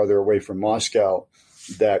much farther away from Moscow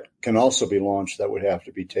that can also be launched that would have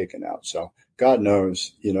to be taken out. So God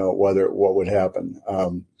knows, what would happen.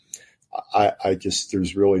 I just,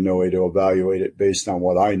 there's really no way to evaluate it based on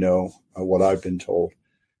what I know, what I've been told.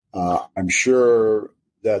 I'm sure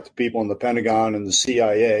that the people in the Pentagon and the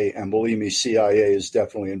CIA, and believe me, CIA is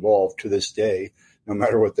definitely involved to this day, no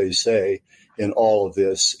matter what they say, in all of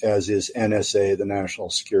this, as is NSA, the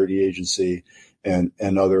National Security Agency, and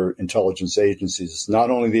other intelligence agencies. It's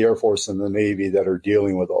not only the Air Force and the Navy that are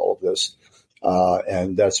dealing with all of this,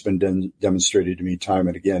 and that's been demonstrated to me time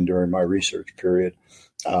and again during my research period.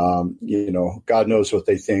 God knows what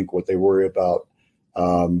they think, what they worry about,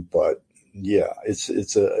 but yeah,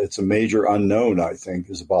 it's a major unknown, I think,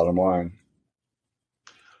 is the bottom line.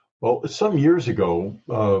 Well, some years ago,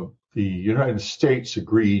 the United States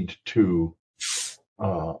agreed to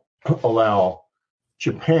allow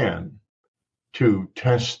Japan to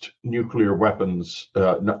test nuclear weapons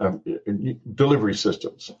delivery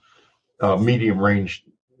systems, medium-range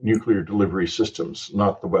nuclear delivery systems,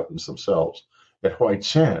 not the weapons themselves, at White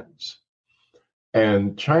Sands.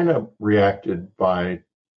 And China reacted by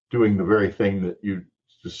doing the very thing that you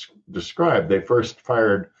described. They first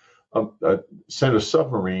sent a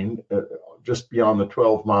submarine just beyond the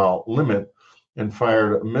 12-mile limit and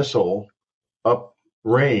fired a missile up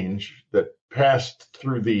range that passed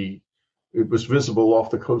through it was visible off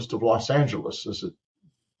the coast of Los Angeles as it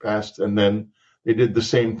passed. And then they did the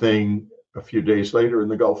same thing a few days later in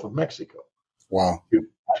the Gulf of Mexico. Wow.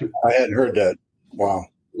 I hadn't heard that. Wow.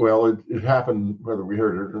 Well, it happened whether we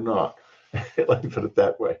heard it or not. Let me put it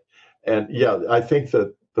that way. And yeah, I think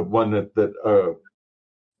that the one that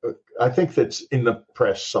I think that's in the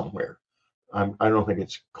press somewhere. I don't think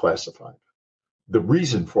it's classified. The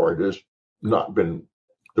reason for it has not been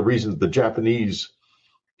the reason. The Japanese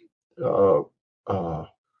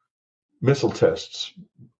missile tests,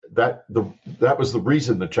 that was the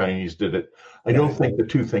reason the Chinese did it. I don't think the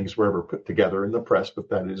two things were ever put together in the press, but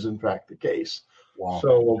that is in fact the case. Wow.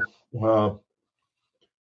 So,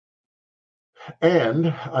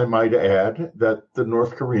 and I might add that the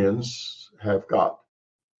North Koreans have got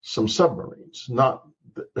some submarines. Not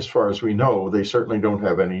as far as we know, they certainly don't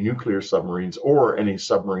have any nuclear submarines or any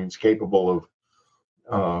submarines capable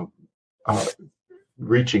of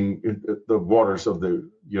reaching the waters of the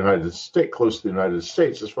United States, close to the United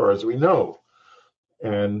States, as far as we know.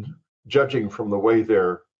 And judging from the way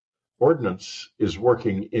their ordnance is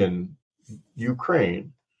working in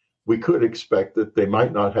Ukraine, we could expect that they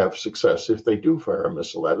might not have success if they do fire a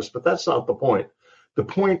missile at us, but that's not the point. The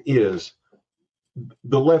point is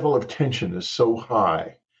the level of tension is so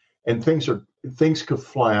high, and things could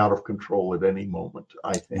fly out of control at any moment,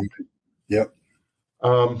 I think. Yep.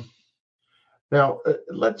 Now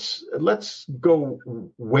let's go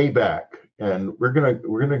way back, and we're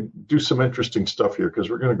gonna do some interesting stuff here because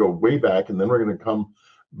we're gonna go way back, and then we're gonna come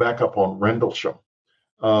back up on Rendlesham.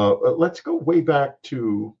 Let's go way back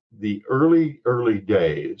to the early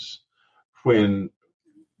days when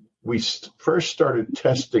we first started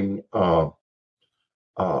testing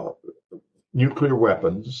nuclear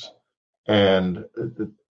weapons, and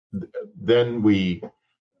then we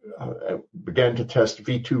began to test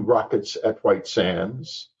V-2 rockets at White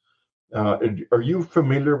Sands. Are you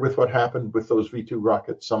familiar with what happened with those V-2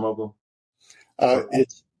 rockets, some of them?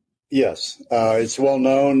 Yes, it's well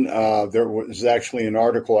known. There was actually an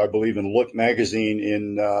article, I believe, in Look magazine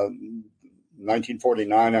in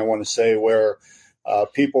 1949, I want to say, where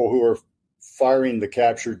people who were firing the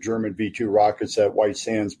captured German V-2 rockets at White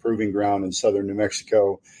Sands Proving Ground in southern New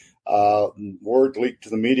Mexico, word leaked to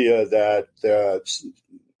the media that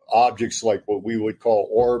objects like what we would call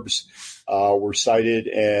orbs were sighted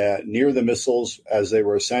near the missiles as they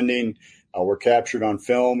were ascending. Were captured on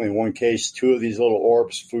film. In one case, two of these little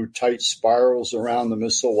orbs flew tight spirals around the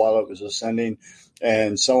missile while it was ascending,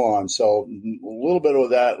 and so on. So a little bit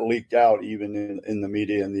of that leaked out even in the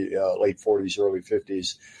media in the late 40s, early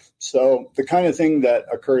 50s. So the kind of thing that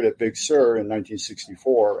occurred at Big Sur in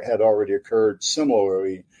 1964 had already occurred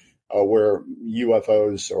similarly, where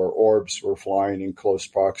UFOs or orbs were flying in close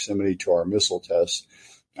proximity to our missile tests.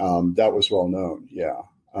 That was well known, yeah.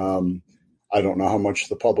 I don't know how much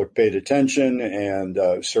the public paid attention, and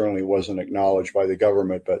certainly wasn't acknowledged by the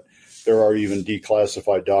government, but there are even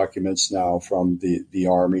declassified documents now from the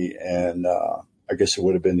Army, and I guess it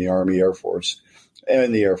would have been the Army Air Force,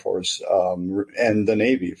 and the Air Force, and the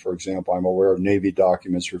Navy, for example. I'm aware of Navy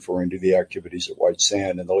documents referring to the activities at White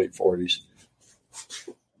Sand in the late 40s.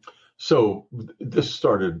 So this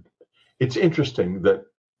started it's interesting that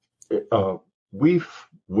we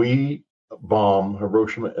bomb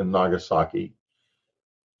Hiroshima and Nagasaki.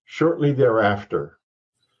 Shortly thereafter,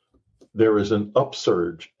 there is an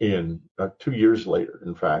upsurge in 2 years later,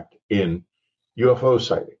 in fact, in UFO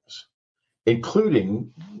sightings,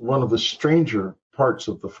 including one of the stranger parts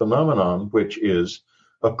of the phenomenon, which is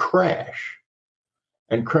a crash.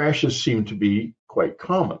 And crashes seem to be quite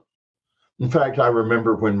common. In fact, I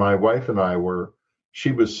remember when my wife and I we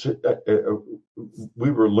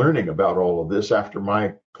were learning about all of this after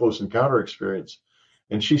my close encounter experience.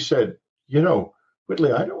 And she said,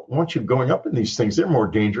 Whitley, I don't want you going up in these things. They're more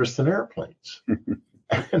dangerous than airplanes.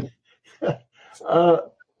 And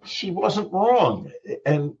she wasn't wrong.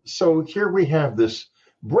 And so here we have this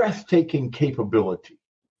breathtaking capability.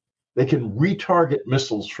 They can retarget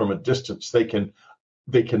missiles from a distance. They can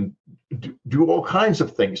do all kinds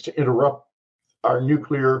of things to interrupt our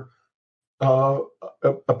nuclear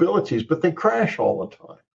abilities, but they crash all the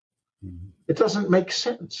time. Mm-hmm. It doesn't make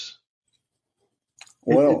sense.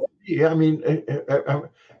 Well,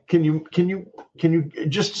 can you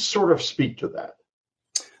just sort of speak to that?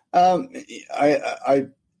 I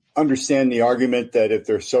understand the argument that if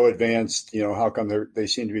they're so advanced, how come they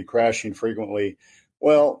seem to be crashing frequently?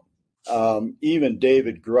 Well, even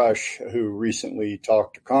David Grush, who recently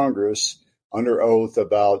talked to Congress under oath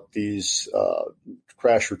about these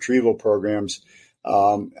crash retrieval programs,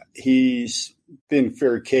 he's been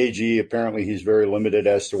very cagey. Apparently, he's very limited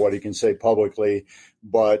as to what he can say publicly.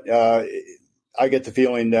 But I get the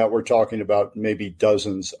feeling that we're talking about maybe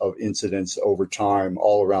dozens of incidents over time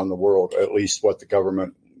all around the world, at least what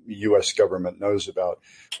the U.S. government knows about.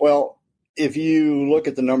 Well, if you look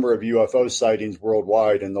at the number of UFO sightings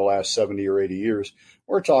worldwide in the last 70 or 80 years,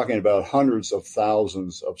 we're talking about hundreds of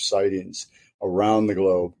thousands of sightings around the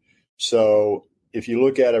globe. So if you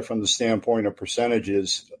look at it from the standpoint of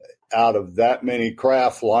percentages, out of that many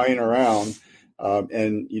craft flying around,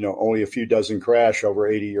 and only a few dozen crash over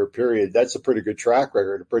an 80-year period, that's a pretty good track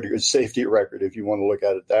record, a pretty good safety record, if you want to look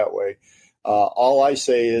at it that way. All I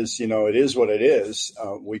say is, it is what it is.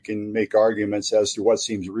 We can make arguments as to what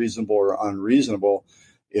seems reasonable or unreasonable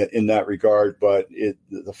in that regard, but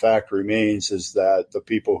the fact remains is that the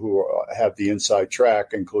people who have the inside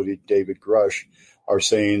track, including David Grush, are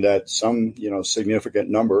saying that some, significant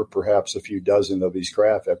number, perhaps a few dozen of these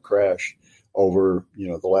craft have crashed over,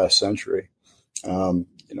 the last century.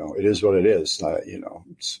 It is what it is.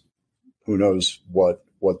 Who knows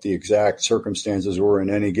what the exact circumstances were in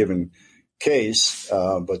any given case,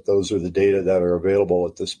 but those are the data that are available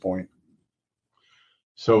at this point.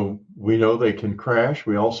 So we know they can crash.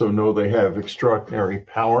 We also know they have extraordinary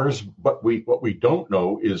powers, but what we don't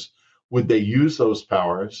know is, would they use those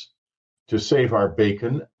powers to save our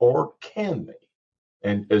bacon, or can they?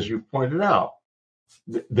 And as you pointed out,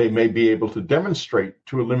 they may be able to demonstrate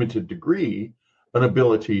to a limited degree an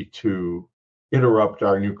ability to interrupt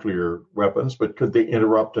our nuclear weapons, but could they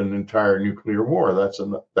interrupt an entire nuclear war? That's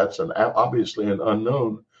obviously an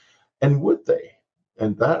unknown. And would they?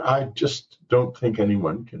 And that I just don't think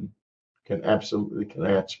anyone can absolutely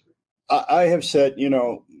answer. I have said,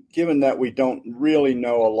 given that we don't really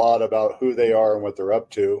know a lot about who they are and what they're up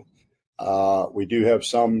to, we do have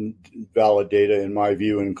some valid data, in my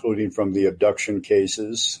view, including from the abduction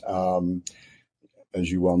cases, as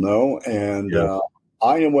you well know. And yes.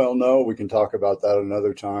 I well know, we can talk about that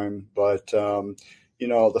another time. But,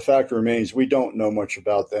 the fact remains, we don't know much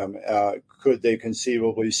about them. Could they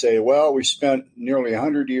conceivably say, well, we spent nearly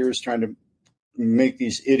 100 years trying to make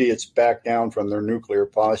these idiots back down from their nuclear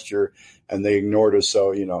posture, and they ignored us,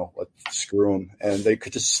 so, let's screw them. And they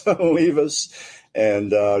could just leave us and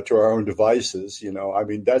to our own devices.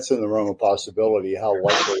 That's in the realm of possibility. How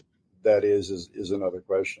likely that is another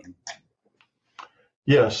question.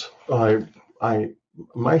 Yes,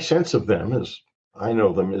 my sense of them is, I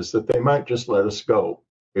know them, is that they might just let us go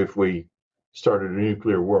if we started a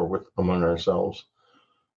nuclear war among ourselves.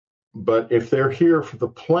 But if they're here for the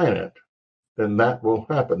planet, then that will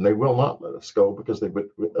happen. They will not let us go, because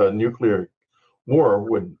a nuclear war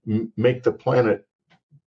would make the planet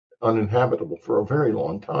uninhabitable for a very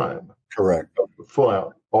long time. Correct.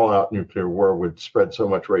 All-out nuclear war would spread so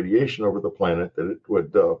much radiation over the planet that it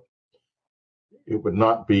would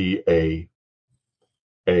not be a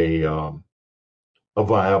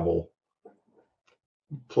viable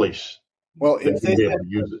place. Well,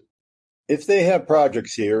 if they have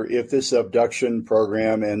projects here, if this abduction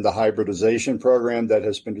program and the hybridization program that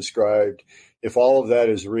has been described, if all of that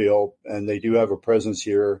is real and they do have a presence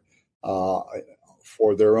here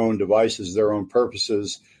for their own devices, their own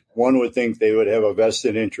purposes, one would think they would have a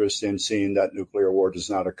vested interest in seeing that nuclear war does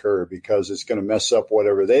not occur, because it's going to mess up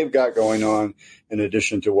whatever they've got going on, in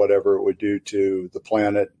addition to whatever it would do to the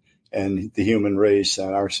planet and the human race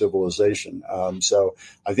and our civilization. So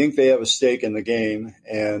I think they have a stake in the game,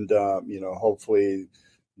 and, hopefully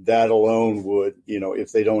that alone would,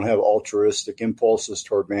 if they don't have altruistic impulses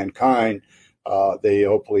toward mankind, they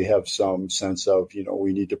hopefully have some sense of,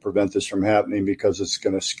 we need to prevent this from happening because it's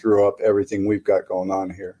going to screw up everything we've got going on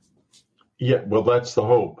here. Yeah, well, that's the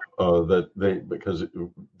hope, because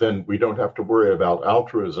then we don't have to worry about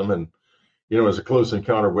altruism. And, as a close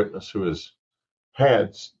encounter witness who has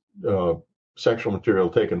had sexual material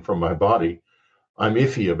taken from my body, I'm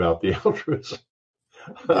iffy about the altruism.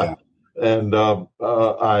 Yeah. And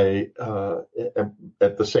I,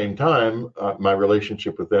 at the same time, my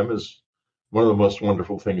relationship with them is one of the most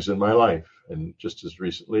wonderful things in my life. And just as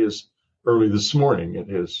recently as early this morning,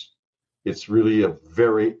 it's really a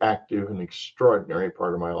very active and extraordinary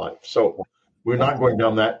part of my life. So we're not going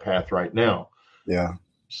down that path right now. Yeah.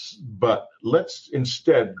 But let's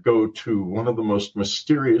instead go to one of the most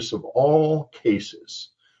mysterious of all cases,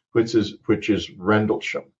 which is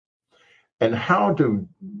Rendlesham. And how do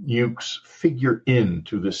nukes figure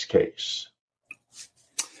into this case?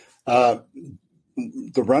 The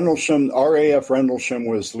Rendlesham, RAF Rendlesham,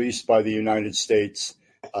 was leased by the United States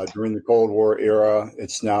during the Cold War era.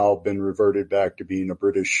 It's now been reverted back to being a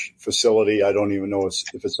British facility. I don't even know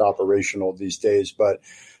if it's operational these days. But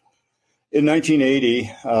in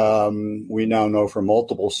 1980, we now know from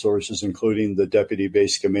multiple sources, including the Deputy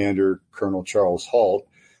Base Commander, Colonel Charles Halt,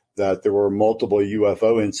 that there were multiple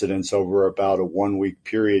UFO incidents over about a 1-week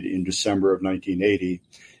period in December of 1980.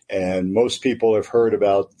 And most people have heard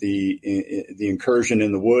about the incursion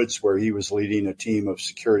in the woods, where he was leading a team of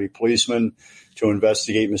security policemen to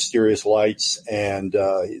investigate mysterious lights. And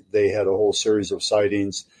they had a whole series of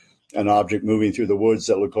sightings, an object moving through the woods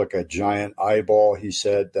that looked like a giant eyeball, he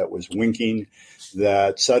said, that was winking,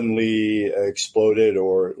 that suddenly exploded,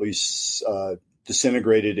 or at least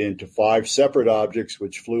disintegrated into 5 separate objects,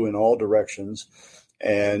 which flew in all directions.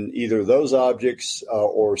 And either those objects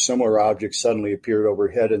or similar objects suddenly appeared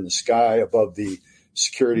overhead in the sky above the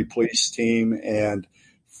security police team and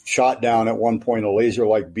shot down at one point a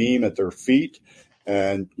laser-like beam at their feet.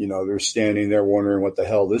 And, they're standing there wondering what the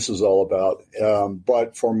hell this is all about.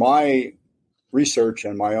 But for my research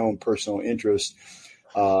and my own personal interest,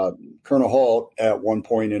 Colonel Halt, at one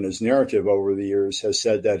point in his narrative over the years, has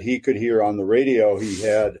said that he could hear on the radio he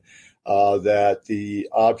had that the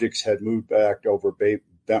objects had moved back over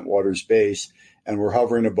Bentwaters Base and were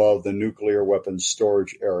hovering above the nuclear weapons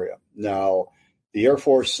storage area. Now, the Air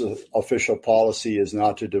Force official policy is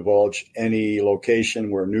not to divulge any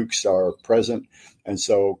location where nukes are present. And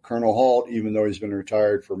so Colonel Halt, even though he's been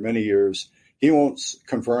retired for many years, he won't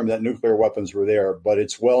confirm that nuclear weapons were there, but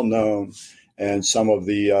it's well known. And some of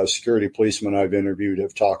the security policemen I've interviewed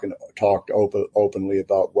have talked openly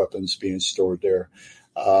about weapons being stored there.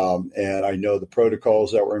 And I know the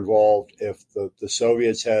protocols that were involved. If the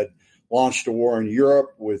Soviets had launched a war in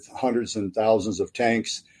Europe with hundreds and thousands of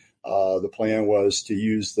tanks, the plan was to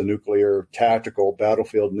use the nuclear tactical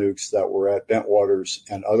battlefield nukes that were at Bentwaters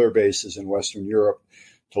and other bases in Western Europe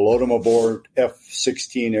to load them aboard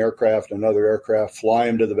F-16 aircraft and other aircraft, fly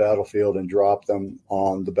them to the battlefield, and drop them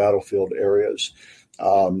on the battlefield areas.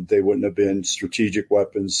 They wouldn't have been strategic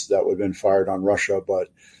weapons that would have been fired on Russia, but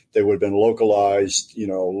they would have been localized,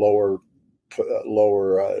 lower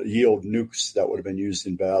yield nukes that would have been used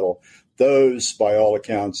in battle. Those, by all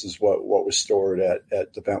accounts, is what was stored at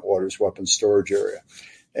the Bentwaters weapons storage area.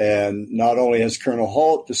 And not only has Colonel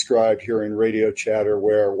Halt described hearing radio chatter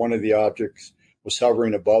where one of the objects was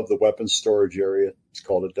hovering above the weapons storage area, it's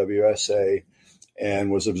called a WSA, and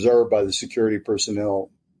was observed by the security personnel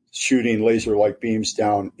shooting laser-like beams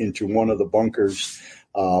down into one of the bunkers.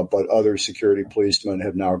 But other security policemen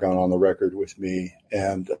have now gone on the record with me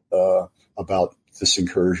and about this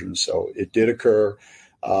incursion. So it did occur.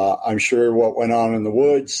 I'm sure what went on in the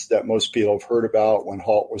woods that most people have heard about when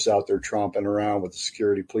Halt was out there tromping around with the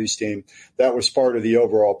security police team, that was part of the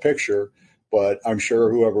overall picture. But I'm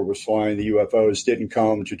sure whoever was flying the UFOs didn't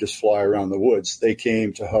come to just fly around the woods. They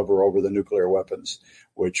came to hover over the nuclear weapons,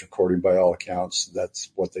 which, according by all accounts,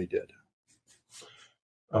 that's what they did.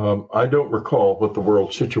 I don't recall what the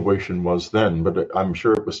world situation was then, but I'm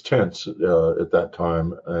sure it was tense at that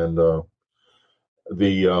time. And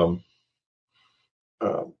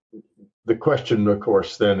the question, of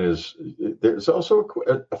course, then is there's also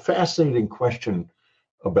a fascinating question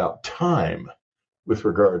about time with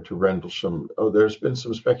regard to Rendlesham. There's been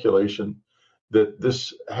some speculation that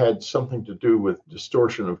this had something to do with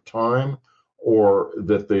distortion of time, or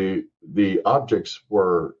that the objects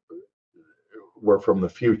were from the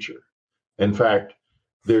future. In fact,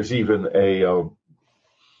 there's even a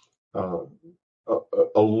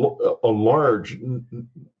large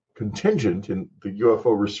contingent in the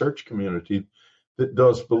UFO research community that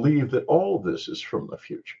does believe that all of this is from the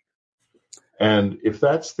future. And if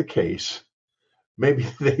that's the case, maybe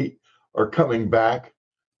they are coming back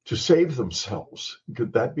to save themselves.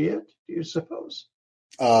 Could that be it, do you suppose?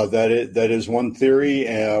 That is one theory.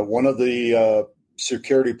 One of the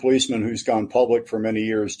security policemen who's gone public for many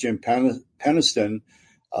years, Jim Peniston,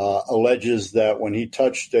 alleges that when he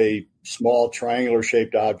touched a small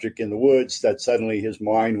triangular-shaped object in the woods, that suddenly his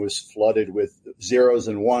mind was flooded with zeros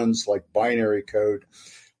and ones like binary code,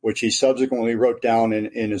 which he subsequently wrote down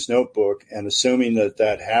in his notebook. And assuming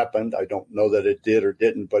that happened, I don't know that it did or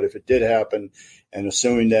didn't, but if it did happen, and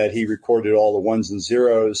assuming that he recorded all the ones and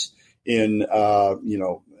zeros in,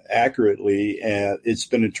 accurately, and it's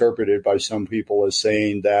been interpreted by some people as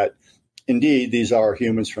saying that indeed these are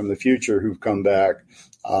humans from the future who've come back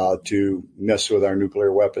to mess with our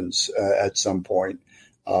nuclear weapons at some point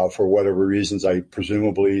for whatever reasons,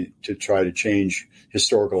 presumably to try to change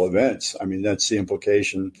historical events. I mean, that's the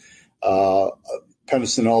implication.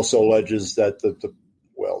 Peniston also alleges that the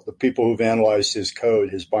people who've analyzed his code,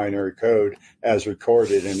 his binary code, as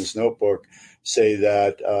recorded in his notebook, say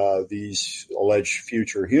that these alleged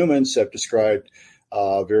future humans have described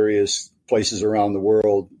various places around the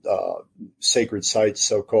world, sacred sites,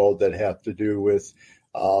 so-called, that have to do with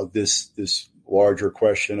this larger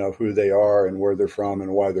question of who they are and where they're from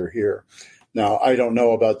and why they're here. Now, I don't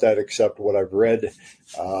know about that except what I've read.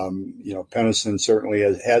 Peniston certainly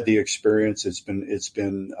has had the experience. It's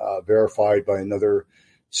been verified by another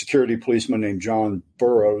security policeman named John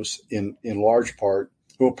Burroughs in large part,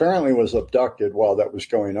 who apparently was abducted while that was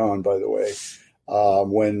going on, by the way.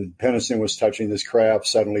 When Peniston was touching this craft,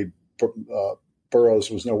 suddenly Burroughs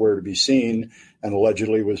was nowhere to be seen and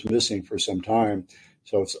allegedly was missing for some time.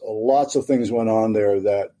 So it's lots of things went on there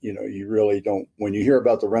that, you really don't, when you hear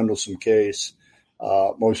about the Rendlesham case,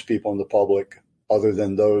 most people in the public, other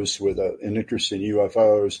than those with an interest in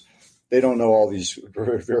UFOs, they don't know all these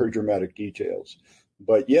very, very dramatic details.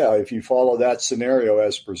 But yeah, if you follow that scenario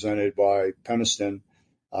as presented by Peniston,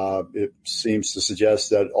 it seems to suggest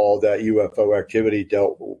that all that UFO activity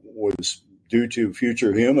was due to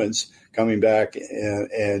future humans coming back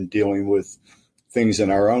and dealing with things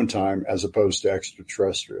in our own time as opposed to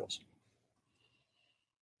extraterrestrials.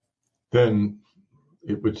 Then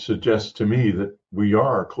it would suggest to me that we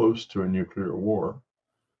are close to a nuclear war,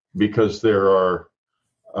 because there are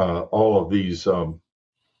all of these,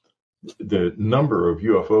 the number of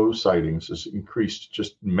UFO sightings has increased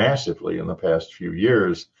just massively in the past few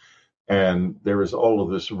years, and there is all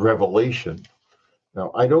of this revelation.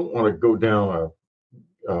 Now, I don't want to go down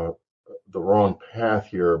the wrong path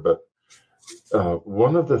here, but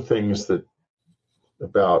one of the things that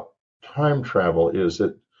about time travel is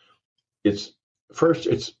that it's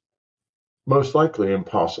most likely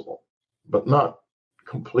impossible, but not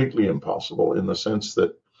completely impossible, in the sense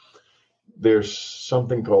that there's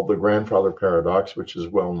something called the grandfather paradox, which is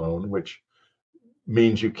well known, which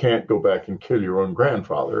means you can't go back and kill your own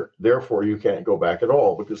grandfather. Therefore, you can't go back at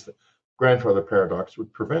all, because the grandfather paradox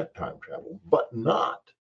would prevent time travel, but not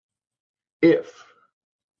if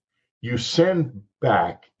you send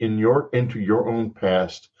back into your own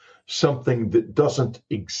past something that doesn't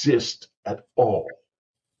exist at all.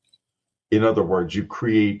 In other words, you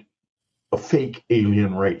create a fake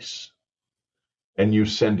alien race and you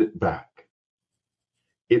send it back.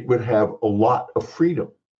 It would have a lot of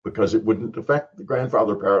freedom, because it wouldn't affect the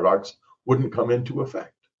grandfather paradox, wouldn't come into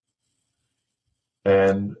effect.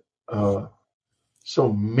 And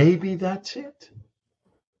so maybe that's it.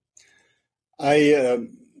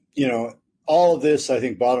 All of this, I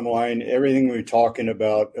think, bottom line, everything we're talking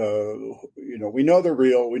about, we know they're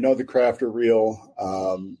real. We know the craft are real.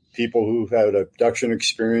 People who've had abduction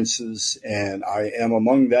experiences, and I am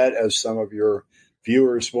among that, as some of your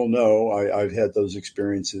viewers will know. I've had those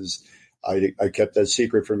experiences. I kept that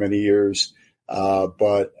secret for many years,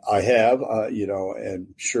 but I have,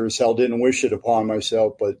 and sure as hell didn't wish it upon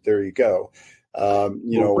myself, but there you go.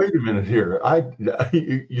 Wait a minute here.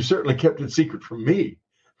 You certainly kept it secret from me.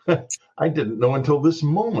 I didn't know until this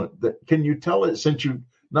moment. Can you tell it, since you're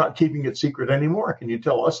not keeping it secret anymore? Can you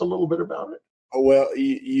tell us a little bit about it? Well,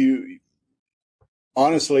 you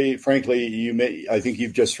honestly, frankly, I think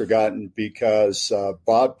you've just forgotten, because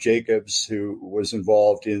Bob Jacobs, who was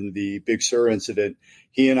involved in the Big Sur incident,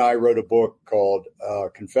 he and I wrote a book called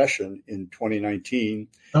Confession in 2019.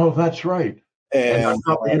 Oh, that's right. And I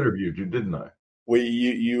probably I interviewed you, didn't I?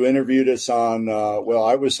 You interviewed us on,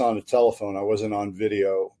 I was on the telephone. I wasn't on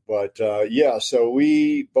video. But so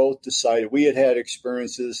we both decided we had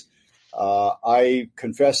experiences. I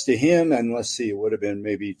confessed to him, and let's see, it would have been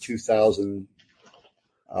maybe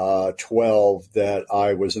 2012 that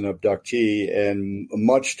I was an abductee. And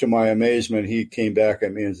much to my amazement, he came back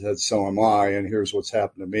at me and said, "So am I, and here's what's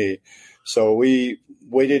happened to me." So we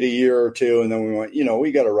waited a year or two, and then we went,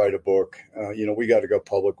 we got to write a book. We got to go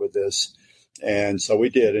public with this. And so we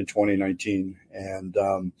did in 2019. And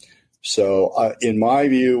in my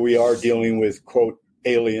view, we are dealing with, quote,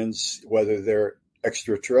 aliens, whether they're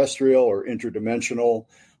extraterrestrial or interdimensional,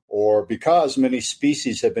 or because many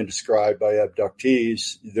species have been described by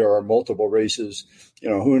abductees, there are multiple races.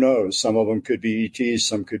 Who knows? Some of them could be ETs,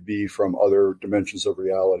 some could be from other dimensions of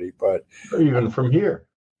reality, but or even from here.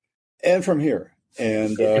 And from here.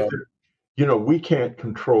 And we can't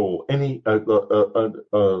control any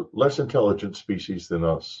less intelligent species than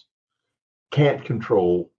us can't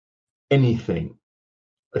control anything,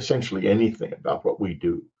 essentially anything about what we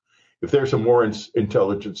do. If there's a more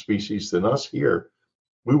intelligent species than us here,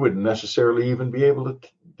 we wouldn't necessarily even be able to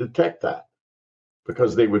detect that,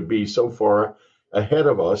 because they would be so far ahead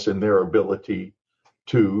of us in their ability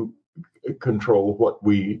to control what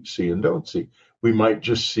we see and don't see. We might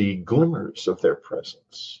just see glimmers of their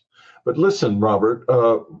presence. But listen, Robert,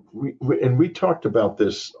 we talked about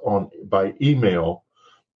this by email.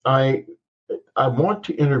 I want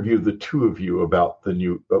to interview the two of you about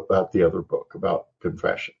the other book, about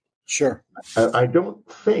Confession. Sure. I don't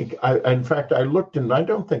think in fact, I looked and I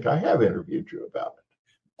don't think I have interviewed you about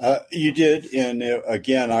it. You did, and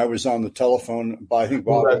again, I was on the telephone. I think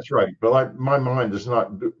Bob. Well, that's right. But my mind is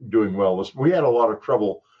not doing well. We had a lot of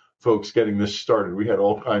trouble, folks, getting this started. We had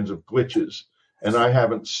all kinds of glitches. And I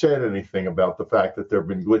haven't said anything about the fact that there have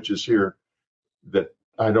been glitches here that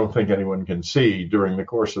I don't think anyone can see during the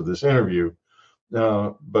course of this interview.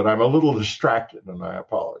 But I'm a little distracted, and I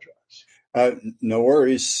apologize. No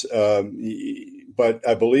worries. But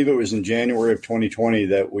I believe it was in January of 2020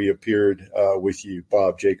 that we appeared with you,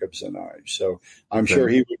 Bob Jacobs and I. So I'm sure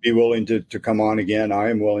he would be willing to come on again. I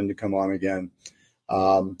am willing to come on again.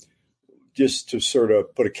 Just to sort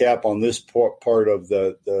of put a cap on this part of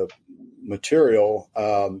the material,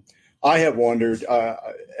 I have wondered,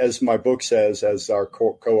 as my book says, as our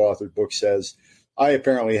co-authored book says, I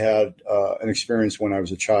apparently had an experience when I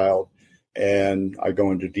was a child, and I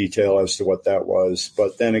go into detail as to what that was.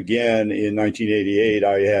 But then again, in 1988,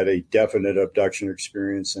 I had a definite abduction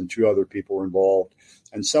experience, and 2 other people were involved,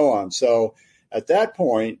 and so on. So at that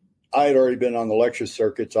point, I had already been on the lecture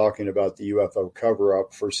circuit talking about the UFO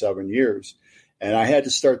cover-up for 7 years. And I had to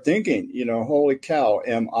start thinking, holy cow,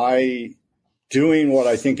 am I doing what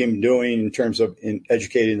I think I'm doing in terms of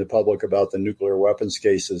educating the public about the nuclear weapons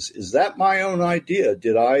cases? Is that my own idea?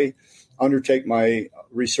 Did I undertake my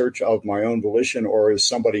research of my own volition, or is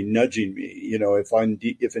somebody nudging me?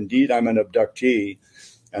 If indeed I'm an abductee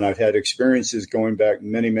and I've had experiences going back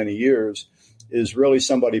many, many years, is really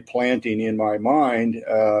somebody planting in my mind,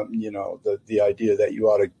 the idea that you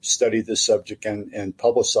ought to study this subject and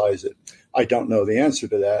publicize it. I don't know the answer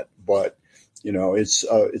to that, but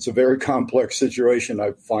it's a very complex situation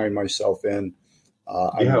I find myself in.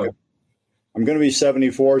 I'm going to be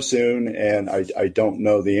 74 soon, and I don't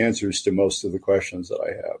know the answers to most of the questions that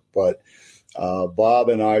I have. But Bob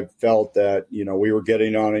and I felt that we were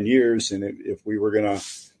getting on in years, and if we were going to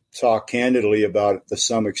talk candidly about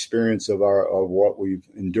some experience of what we've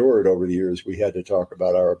endured over the years, we had to talk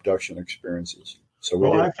about our abduction experiences.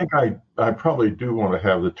 So I think I probably do want to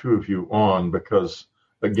have the two of you on, because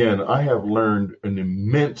again, I have learned an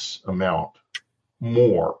immense amount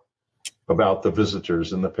more about the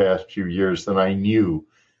visitors in the past few years than I knew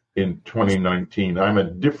in 2019. I'm a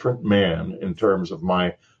different man in terms of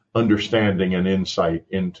my understanding and insight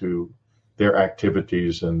into their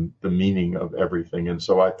activities and the meaning of everything. And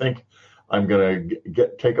so I think I'm going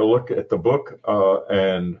to take a look at the book,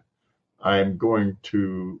 and I'm going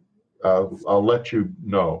to, I'll let you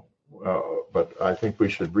know, but I think we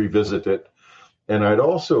should revisit it. And I'd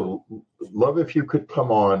also love if you could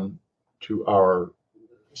come on to our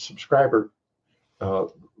subscriber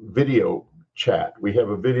video chat. We have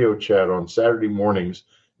a video chat on Saturday mornings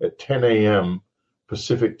at 10 a.m.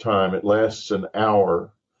 Pacific time. It lasts an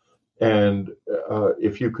hour. And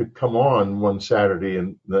if you could come on one Saturday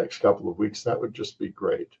in the next couple of weeks, that would just be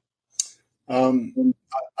great. I'm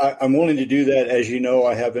willing to do that. As you know,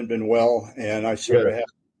 I haven't been well, and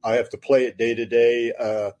I have to play it day to day.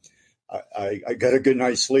 I got a good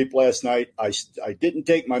night's sleep last night. I didn't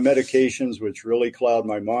take my medications, which really cloud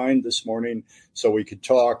my mind this morning, so we could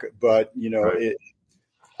talk. But right.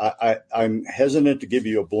 I'm hesitant to give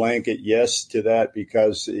you a blanket yes to that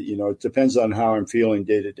because, it depends on how I'm feeling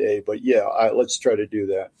day to day. But yeah, let's try to do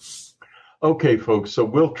that. Okay, folks. So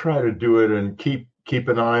we'll try to do it and keep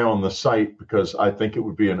an eye on the site because I think it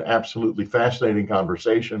would be an absolutely fascinating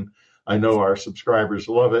conversation. I know our subscribers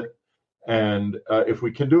love it. And if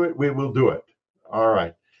we can do it, we will do it. All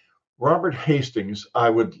right. Robert Hastings, I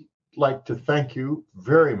would like to thank you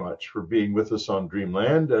very much for being with us on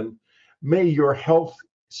Dreamland, and may your health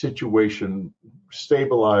situation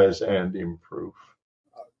stabilize and improve.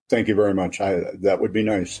 Thank you very much. That would be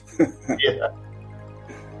nice. Yeah.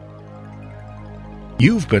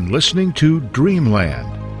 You've been listening to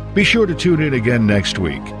Dreamland. Be sure to tune in again next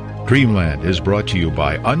week. Dreamland is brought to you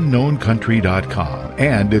by UnknownCountry.com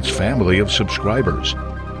and its family of subscribers.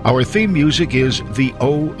 Our theme music is The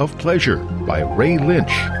O of Pleasure by Ray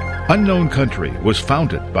Lynch. Unknown Country was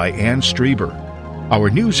founded by Ann Strieber. Our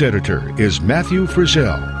news editor is Matthew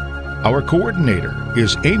Frizzell. Our coordinator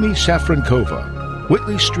is Amy Safrankova.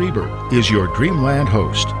 Whitley Strieber is your Dreamland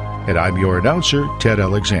host, and I'm your announcer, Ted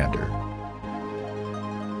Alexander.